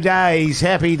 Happy days.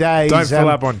 Happy days. Don't fill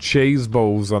up on cheese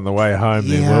balls on the way home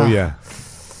then, will you?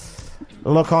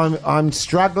 Look, I'm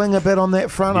struggling a bit on that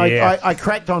front. Yeah. I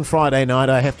cracked on Friday night,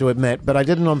 I have to admit, but I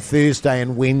didn't on Thursday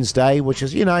and Wednesday, which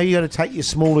is, you got to take your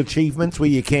small achievements where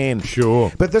you can.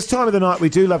 Sure. But this time of the night, we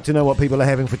do love to know what people are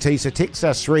having for tea, so text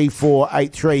us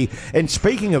 3483. And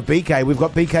speaking of BK, we've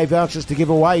got BK vouchers to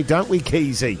give away, don't we,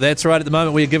 Keyzie? That's right. At the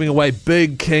moment, we're giving away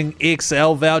Big King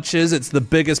XL vouchers. It's the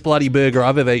biggest bloody burger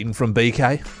I've ever eaten from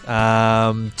BK.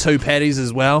 2 patties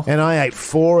as well. And I ate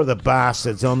 4 of the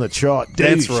bastards on the trot.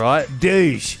 That's right.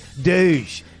 Douche.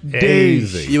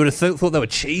 You would have thought they were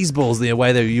cheese balls the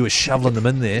way that you were shoveling them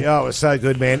in there. Oh, it was so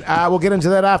good, man. We'll get into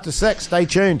that after 6. Stay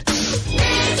tuned.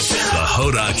 The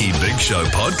Hodaki Big Show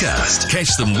Podcast.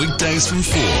 Catch them weekdays from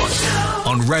 4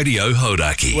 on Radio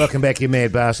Hodaki. Welcome back, you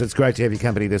mad bastards. Great to have your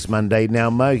company this Monday. Now,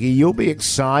 Mogi, you'll be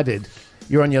excited.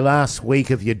 You're on your last week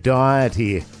of your diet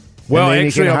here. Well,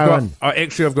 actually,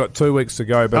 I've got 2 weeks to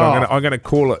go, but I'm going to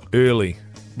call it early.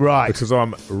 Right. Because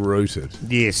I'm rooted.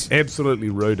 Yes. Absolutely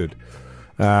rooted.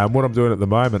 What I'm doing at the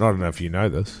moment, I don't know if you know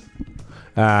this,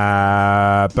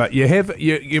 but you have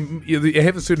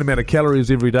a certain amount of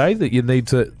calories every day that you need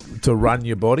to run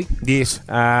your body. Yes.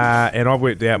 And I've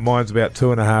worked out mine's about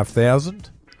 2,500.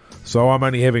 So I'm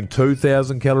only having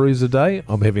 2,000 calories a day.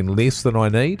 I'm having less than I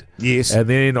need. Yes. And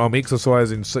then I'm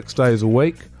exercising 6 days a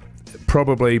week.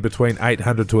 Probably between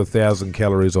 800 to 1,000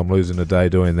 calories I'm losing a day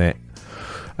doing that.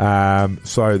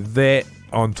 So that,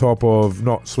 on top of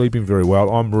not sleeping very well,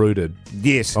 I'm rooted.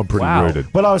 Yes. I'm pretty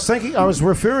rooted. Well, I was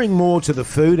referring more to the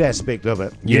food aspect of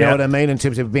it. You know what I mean? In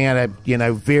terms of being able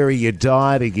to, vary your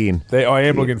diet again. I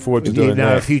am looking forward to doing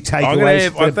that. A few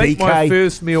takeaways for I think BK. my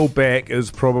first meal back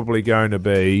is probably going to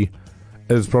be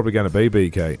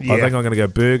BK. Yeah. I think I'm going to go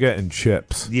burger and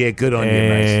chips. Yeah, good on you,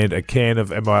 mate. And a can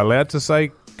of, am I allowed to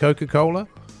say Coca-Cola?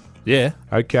 Yeah.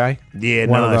 Okay. Yeah,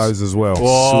 one nice. of those as well.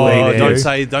 Whoa, Sweet. don't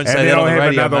say and that on the radio, I'll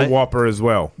have another mate. Whopper as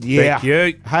well. Yeah. Thank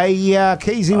you. Hey,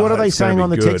 Keyzie, what are they it's gonna saying be on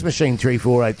the good. text machine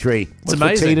 3483? What's It's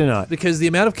amazing for tea tonight? because the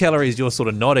amount of calories you're sort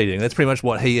of not eating, that's pretty much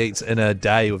what he eats in a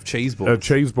day with cheese balls. A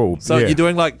cheese ball. So yeah. you're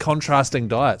doing like contrasting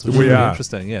diets, which is We really are.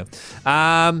 interesting, yeah.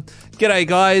 G'day,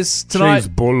 guys. Tonight, cheese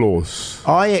balls.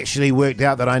 I actually worked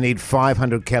out that I need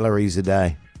 500 calories a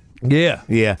day. yeah,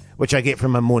 Yeah, which I get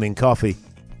from a morning coffee.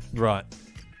 right.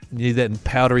 You need that in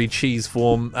powdery cheese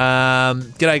form.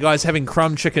 G'day, guys. Having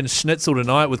crumb chicken schnitzel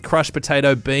tonight with crushed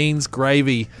potato, beans,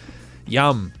 gravy.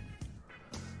 Yum.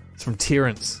 It's from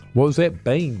Terrence. What was that?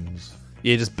 Beans.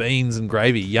 Yeah, just beans and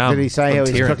gravy. Yum. Did he say from how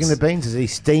he's Terrence. cooking the beans? Is he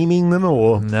steaming them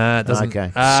or? Nah, it doesn't.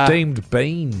 Okay. Steamed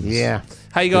beans. Yeah.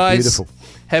 Hey, They're guys. beautiful.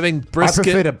 Having I brisket.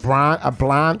 prefer to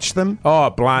blanch them. Oh,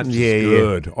 blanch Yeah, is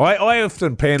good. I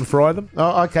often pan fry them.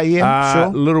 Oh, okay, yeah, A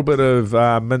sure. little bit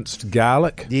of minced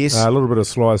garlic. Yes. A little bit of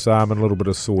sliced almond, a little bit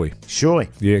of soy. Sure.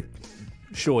 Yeah.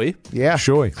 Shoy. Yeah.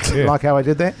 Soy. Yeah. Like how I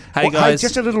did that. Hey, guys.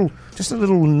 just a little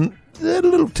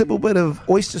tipple bit of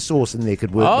oyster sauce in there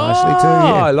could work nicely too.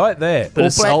 I Yeah. like that. Bit Or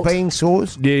of black salt. bean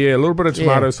sauce. Yeah, a little bit of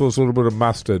tomato Yeah. sauce, a little bit of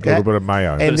mustard, a Yeah. little bit of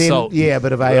mayo. And of then, salt. yeah, a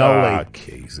bit of aioli.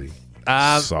 Keyzie.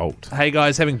 Um, Salt. Hey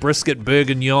guys, having brisket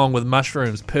bourguignon with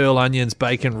mushrooms, pearl onions,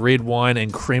 bacon, red wine,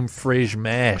 and creme fraiche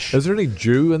mash. Is there any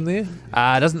Jew in there?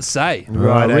 It doesn't say.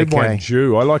 Right, red okay. wine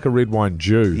Jew. I like a red wine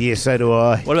Jew. Yeah, so do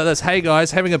I. What about this? Hey guys,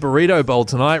 having a burrito bowl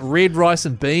tonight. Red rice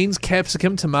and beans,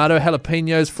 capsicum, tomato,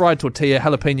 jalapenos, fried tortilla,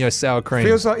 jalapeno sour cream.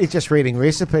 Feels like you're just reading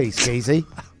recipes, Keyzie.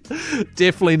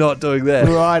 Definitely not doing that.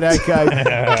 Right,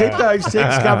 okay. Keep those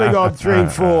texts coming on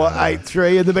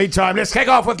 3483. In the meantime, let's kick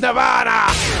off with Nirvana.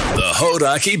 The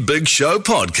Hodaki Big Show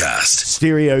Podcast.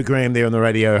 Stereogram there on the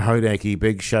radio, Hodaki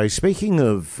Big Show. Speaking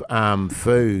of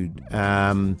food,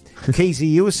 Keyzie,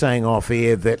 you were saying off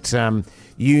air that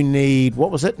you need,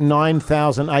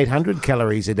 9,800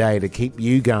 calories a day to keep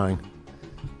you going.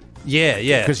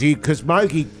 Yeah. Because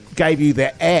Mogi gave you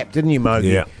that app, didn't you,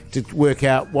 Mogi? Yeah. to work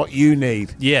out what you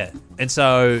need. Yeah, and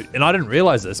I didn't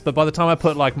realise this, but by the time I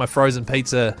put like my frozen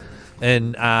pizza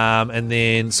and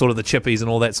then sort of the chippies and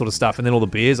all that sort of stuff, and then all the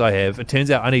beers I have, it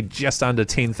turns out I need just under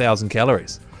 10,000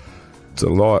 calories. It's a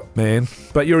lot, man.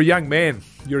 But you're a young man.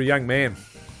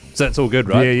 So that's all good,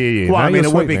 right? Yeah. Well, No, I mean,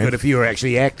 you're it would sweet, be man. good if you were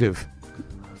actually active.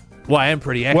 Well, I am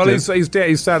pretty active. Well, he's down.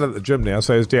 He started at the gym now,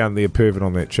 so he's down there perving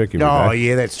on that chick every day. Oh,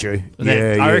 yeah, that's true. And that-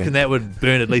 Yeah, I yeah. reckon that would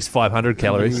burn at least 500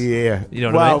 calories. Yeah. You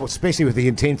know what I mean? Especially with the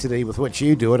intensity with which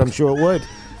you do it, I'm sure it would.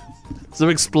 Some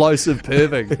explosive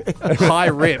perving. High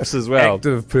reps as well.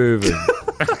 Active perving.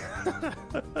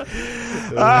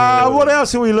 What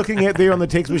else are we looking at there on the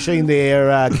text machine there,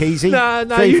 Keyzie?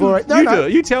 No, 348 you do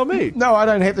it. You tell me. No, I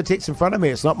don't have the text in front of me.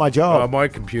 It's not my Oh, job. my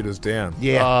computer's down.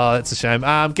 Yeah. Oh, that's a shame.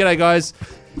 G'day, guys.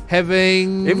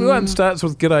 Everyone starts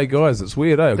with "G'day, guys." It's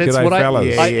weird, eh? That's G'day, what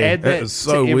fellas. I Yeah, add That that is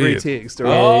so to every weird. text.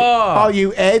 Oh,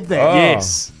 you add that.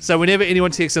 Yes. So whenever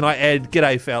anyone texts in, I add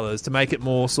 "G'day, fellas" to make it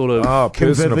more sort of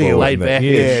Personable, convivial. laid isn't it? back.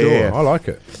 Yeah, Yeah, sure. yeah. I like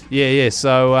it. Yeah.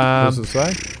 So, What does it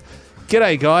say?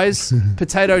 g'day, guys.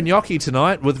 Potato gnocchi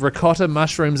tonight with ricotta,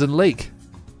 mushrooms, and leek.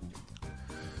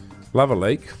 Love a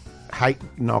leak. Hate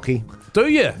gnocchi. Do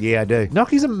you? Yeah, I do.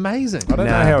 Gnocchi's amazing. I don't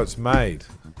know No. how it's made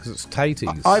because it's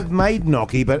taties. I've made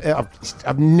gnocchi, but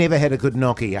I've never had a good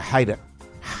gnocchi. I hate it.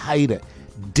 Hate it.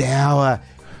 Dour,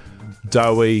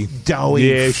 Doughy.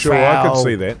 Yeah, sure. I foul. can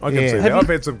see that. I can Yeah. see Have that. you- I've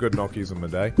had some good gnocchis in my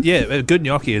day. Yeah, a good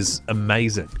gnocchi is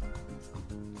amazing.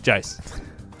 Jace.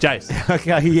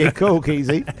 Okay, yeah, cool,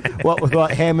 Keyzie. What with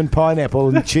like ham and pineapple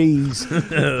and cheese?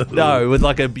 No, with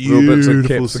like a Little bits of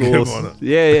beautiful capsicum sauce. on it.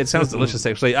 Yeah, it sounds delicious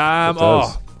actually. does.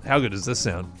 Oh, how good does this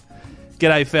sound?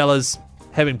 G'day, fellas.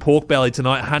 Having pork belly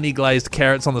tonight, honey glazed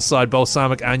carrots on the side,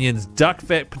 balsamic onions, duck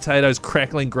fat potatoes,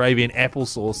 crackling gravy, and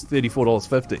applesauce.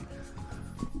 $34.50.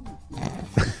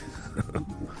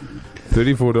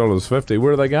 $34.50.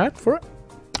 Where are they going for it?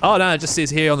 Oh no, it just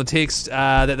says here on the text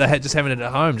that they had just having it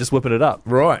at home, just whipping it up.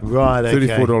 Right. Right, okay.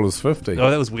 $34.50. Oh,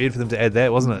 that was weird for them to add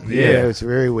that, wasn't it? Yeah, it's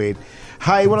very weird.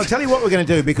 Hey, well, I'll tell you what we're going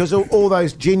to do, because all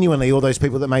those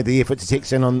people that made the effort to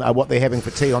text in on what they're having for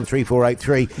tea on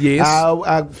 3483.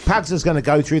 Yes. Pugs is going to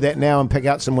go through that now and pick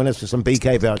out some winners for some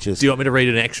BK vouchers. Do you want me to read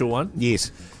an actual one?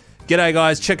 Yes. G'day,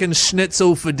 guys. Chicken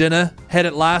schnitzel for dinner. Had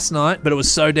it last night, but it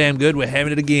was so damn good. We're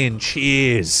having it again.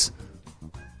 Cheers.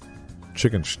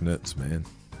 Chicken schnitz, man.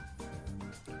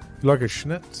 You like a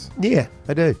schnitz? Yeah,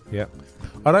 I do. Yeah.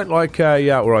 I don't like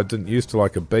or I didn't used to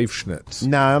like a beef schnitz.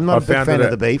 No, I'm not a big fan of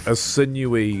the beef. A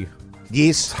sinewy,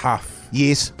 Yes. tough,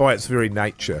 Yes. by its very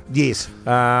nature. Yes.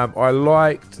 I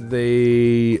liked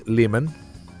the lemon.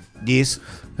 Yes.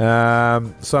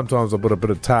 Sometimes I put a bit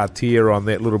of tartare on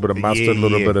that, little bit of mustard, a Yeah,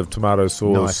 little yeah. bit of tomato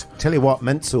sauce. Nice. Tell you what,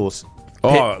 mint sauce. Oh,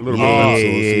 a little bit of mint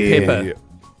sauce. yeah, Pepper.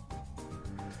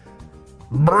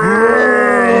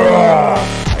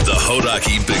 The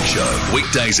Hodaki Big Show.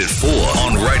 Weekdays at 4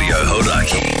 on Radio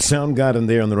Hodaki. Soundgarden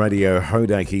there on the Radio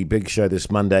Hodaki Big Show this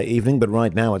Monday evening, but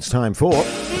right now it's time for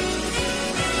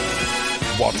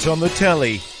What's on the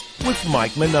Telly with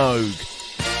Mike Minogue.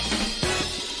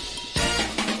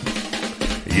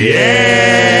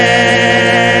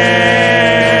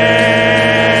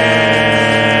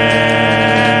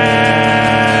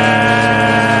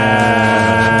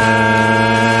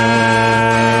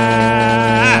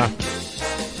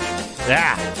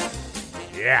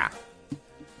 Yeah.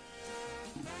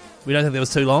 We don't think that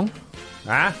was too long?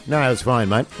 Huh? No, it's fine,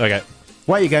 mate. Okay.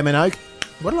 Where you go, Minogue?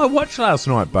 What did I watch last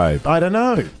night, babe? I don't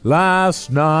know. Last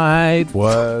night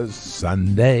was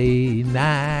Sunday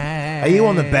night. Are you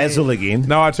on the Basil again?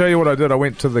 No, I tell you what I did. I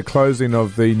went to the closing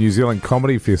of the New Zealand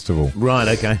Comedy Festival. Right,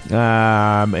 okay.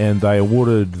 And they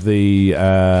awarded the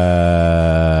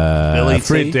Billy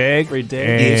Fred T. Dagg Fred Dagg.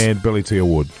 and Yes. Billy T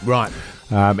Award. Right.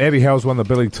 Abby Howes won the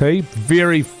Billy T.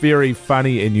 Very, very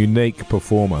funny and unique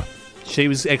performer. She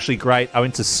was actually great. I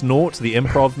went to Snort, the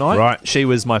improv night. Right. She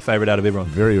was my favourite out of everyone.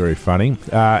 Very, very funny.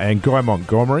 And Guy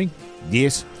Montgomery,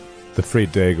 Yes. the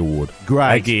Fred Dagg Award.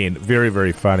 Great. Again, very,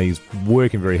 very funny. He's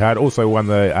working very hard. Also won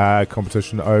the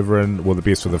competition over in, the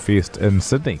Best of the Fest in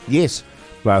Sydney Yes.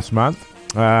 last month.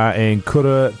 And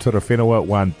Kura Turawhenua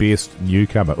won Best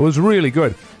Newcomer. It was really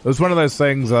good. It was one of those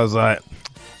things I was like,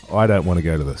 I don't want to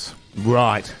go to this.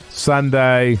 Right.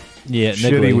 Sunday, Yeah,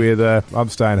 shitty niggly. weather, I'm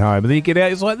staying home. And then you get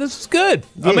out, it's like, this is good.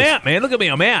 I'm Yes. out, man. Look at me,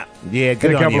 I'm out. Yeah, Get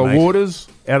good a on couple you, of mate. waters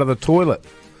out of the toilet.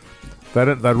 They'd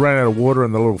run out of water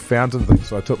in the little fountain thing,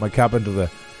 so I took my cup into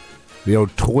the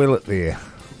old toilet there.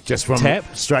 Just from Tap?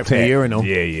 straight from the urinal.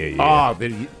 Yeah, yeah, yeah. Oh,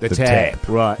 the tap.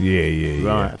 Right. Yeah, yeah, yeah.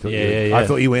 Right. I thought Yeah. I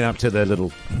thought you went up to the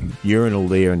little urinal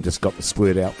there and just got the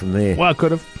squirt out from there. Well, I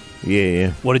could have.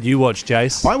 Yeah. What did you watch,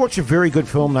 Jase? I watched a very good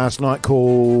film last night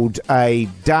called A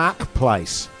Dark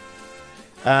Place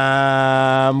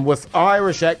with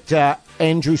Irish actor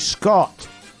Andrew Scott,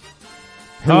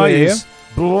 who is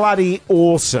bloody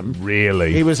awesome.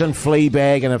 Really? He was in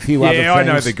Fleabag and a few other things. Yeah, I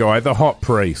know the guy, the hot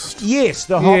priest. Yes,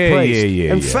 the hot priest.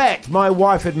 Yeah. In fact, my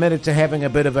wife admitted to having a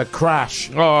bit of a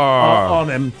crush on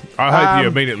him. I hope you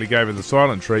immediately gave her the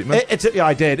silent treatment.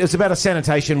 I did. It's about a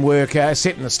sanitation worker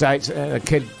set in the States. A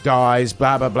kid dies,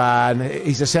 blah, blah, blah. And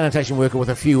he's a sanitation worker with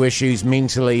a few issues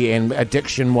mentally and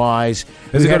addiction-wise.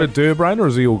 Has he got a durbrain or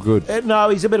is he all good? No,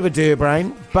 he's a bit of a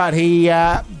durbrain, but he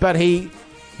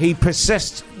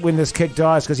persists when this kid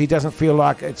dies because he doesn't feel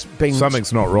like it's been...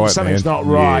 Something's not right, Something's man. not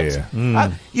right.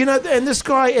 Yeah. And this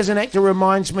guy as an actor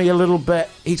reminds me a little bit...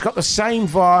 He's got the same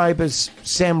vibe as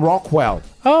Sam Rockwell.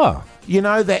 Oh. You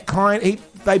know, that kind...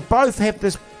 They both have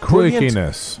this...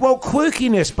 Quirkiness. Well,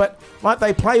 quirkiness, but like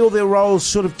they play all their roles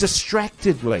sort of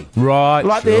distractedly. Right,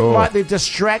 Like they're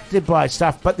distracted by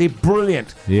stuff, but they're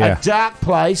brilliant. Yeah. A Dark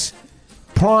Place...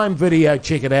 Prime Video,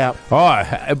 check it out.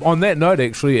 Oh, on that note,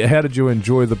 actually, how did you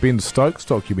enjoy the Ben Stokes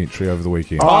documentary over the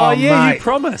weekend? Oh, yeah, mate. you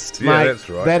promised. Yeah, Mate, that's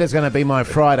right. That is going to be my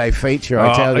Friday feature,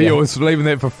 I tell you. You're leaving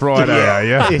that for Friday, are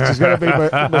you? It's going to be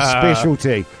my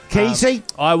specialty. Keyzie?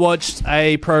 I watched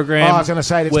a program. I was going to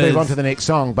say let's move on to the next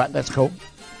song, but that's cool.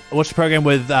 I watched a program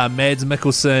with Mads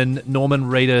Mikkelsen, Norman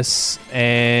Reedus,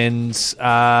 and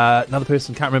another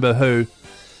person, can't remember who.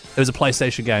 It was a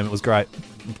PlayStation game. It was great.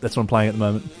 That's what I'm playing at the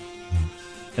moment.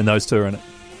 And those two are in it.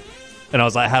 And I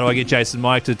was like, how do I get Jase and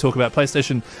Mike to talk about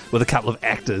PlayStation with a couple of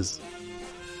actors?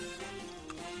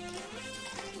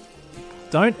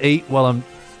 Don't eat while I'm...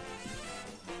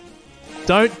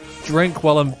 Don't drink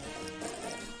while I'm...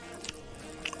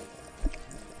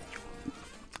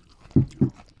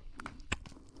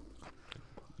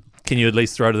 Can you at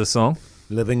least throw to the song?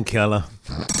 Living Colour.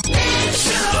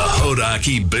 The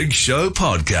Hodaki Big Show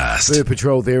podcast. Bird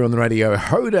Patrol there on the radio.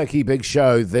 Hodaki Big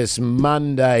Show this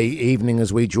Monday evening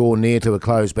as we draw near to a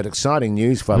close. But exciting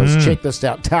news, fellas. Check this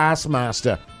out.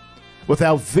 Taskmaster with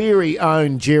our very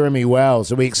own Jeremy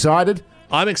Wells. Are we excited?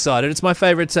 I'm excited. It's my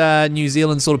favourite New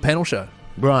Zealand sort of panel show.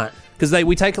 Right. Because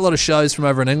we take a lot of shows from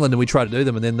over in England and we try to do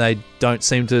them and then they don't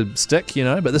seem to stick, you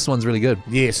know. But this one's really good.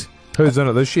 Yes. Who's in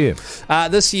it this year?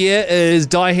 This year is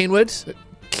Di Henwood,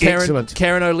 Excellent.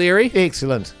 Karen O'Leary,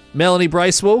 Excellent. Melanie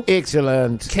Bracewell,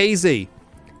 Excellent. Keyzie.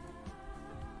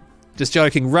 Just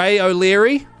joking. Ray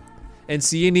O'Leary and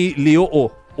Sieni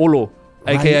Li'o'olo,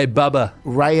 a.k.a. Bubba.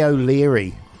 Ray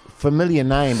O'Leary. Familiar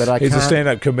name, but I He's can't... a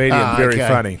stand-up comedian, very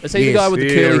funny. Is he the guy with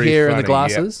the curly Very hair and the funny,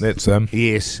 glasses? Yep, that's him.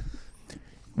 Yes.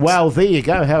 Well, there you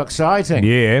go. How exciting.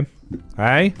 Yeah.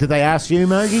 Hey? Did they ask you,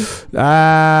 Mogi?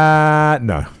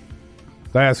 No.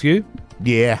 They ask you?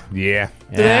 Yeah. Yeah.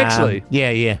 Did they actually?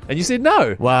 Yeah. And you said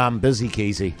no. Well, I'm busy,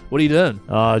 Keyzie. What are you doing?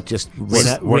 Oh, just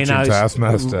Watching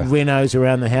Taskmaster. Renos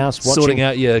around the house. Sorting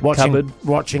out your cupboard.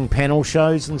 Watching panel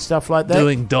shows and stuff like that.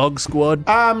 Doing Dog Squad.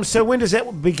 So when does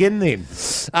that begin then?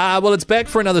 Well, it's back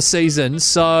for another season,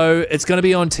 so it's going to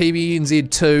be on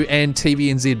TVNZ2 and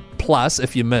TVNZ Plus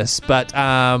if you miss. But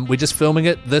we're just filming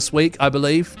it this week, I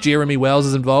believe. Jeremy Wells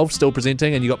is involved, still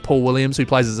presenting, and you got Paul Williams who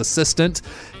plays his assistant.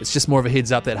 It's just more of a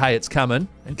heads up that, hey, it's coming,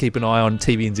 and keep an eye on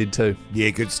TVNZ2.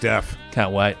 Yeah, good stuff.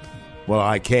 Can't wait. Well,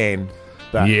 I can.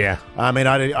 But, Yeah. I mean,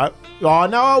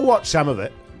 I'll watch some of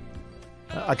it.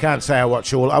 I can't say I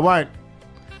watch all. I won't.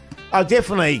 I'll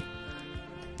definitely...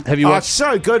 Have you It's watched?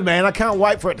 so good, man. I can't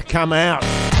wait for it to come out.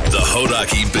 The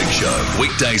Hodaki Big Show.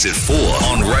 Weekdays at 4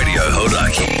 on Radio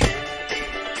Hodaki.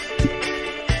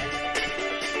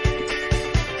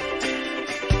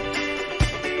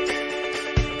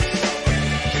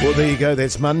 Well, there you go.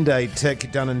 That's Monday.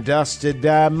 Tick, done and dusted.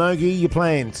 Mogi, your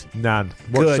plans? None.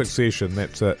 Watch Good. Succession,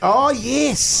 that's it. Oh,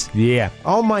 yes. Yeah.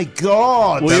 Oh, my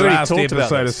God. We The already last talked about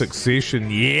episode of this.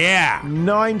 Succession, yeah.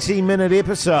 90-minute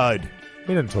episode.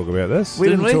 We didn't talk about this. We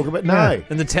Didn't didn't we? talk about... No.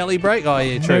 In the tally break? Oh,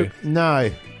 yeah, true. No.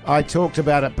 I talked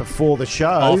about it before the show.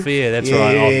 Off air, that's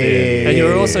right, off air. And you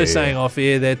were also saying off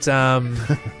air that...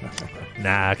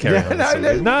 Nah, carry on.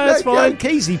 No, that's fine.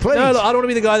 Keyzie, please. No, look, I don't want to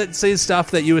be the guy that says stuff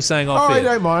that you were saying off I air.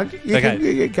 don't mind. You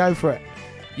Okay. can go for it.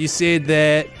 You said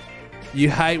that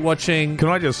you hate watching... Can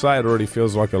I just say it already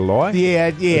feels like a lie? Yeah.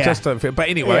 It just don't feel, but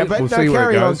anyway, Yeah, but we'll no, see where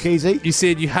it carry on, goes. Keyzie. You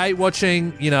said you hate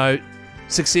watching,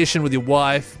 Succession with your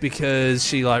wife because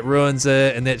she, ruins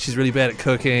it and that she's really bad at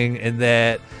cooking and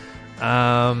that...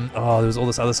 there was all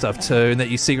this other stuff too, and that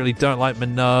you secretly don't like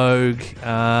Minogue,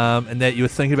 and that you were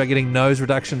thinking about getting nose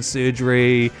reduction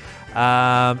surgery.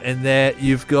 and that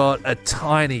you've got a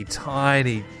tiny set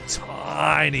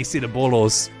of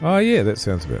Borlaws. Oh, yeah, that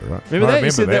sounds about right. Remember that?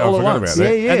 You said that all at once.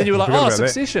 Yeah, yeah. And then you were like, Forgot about that.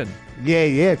 Succession.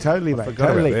 Yeah, totally, mate. forgot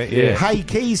Totally. about that, yeah. Hey,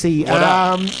 Keyzie,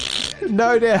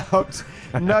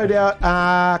 no doubt,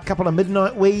 a couple of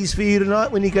midnight wheeze for you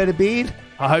tonight when you go to bed.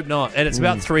 I hope not. And it's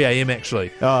about 3 a.m.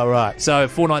 actually. Oh, right. So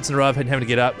 4 nights in a row I've been having to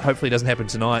get up. Hopefully it doesn't happen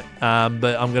tonight.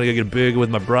 But I'm going to go get a burger with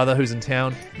my brother who's in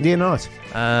town. Yeah, nice.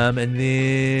 And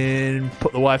then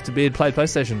put the wife to bed, play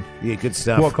PlayStation. Yeah, good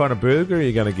stuff. What kind of burger are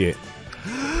you going to get?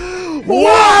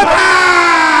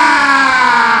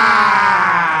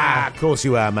 Of course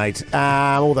you are, mate.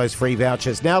 All those free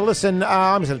vouchers. Now, listen,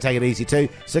 I'm just going to take it easy too.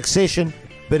 Succession,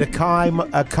 bit of Kai,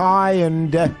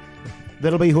 and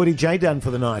that'll be Hoodie J done for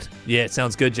the night. Yeah, it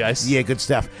sounds good, Jase. Yeah, good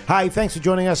stuff. Hey, thanks for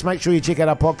joining us. Make sure you check out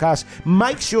our podcast.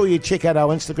 Make sure you check out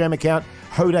our Instagram account,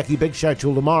 Hodaki Big Show.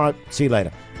 Till tomorrow. See you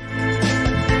later.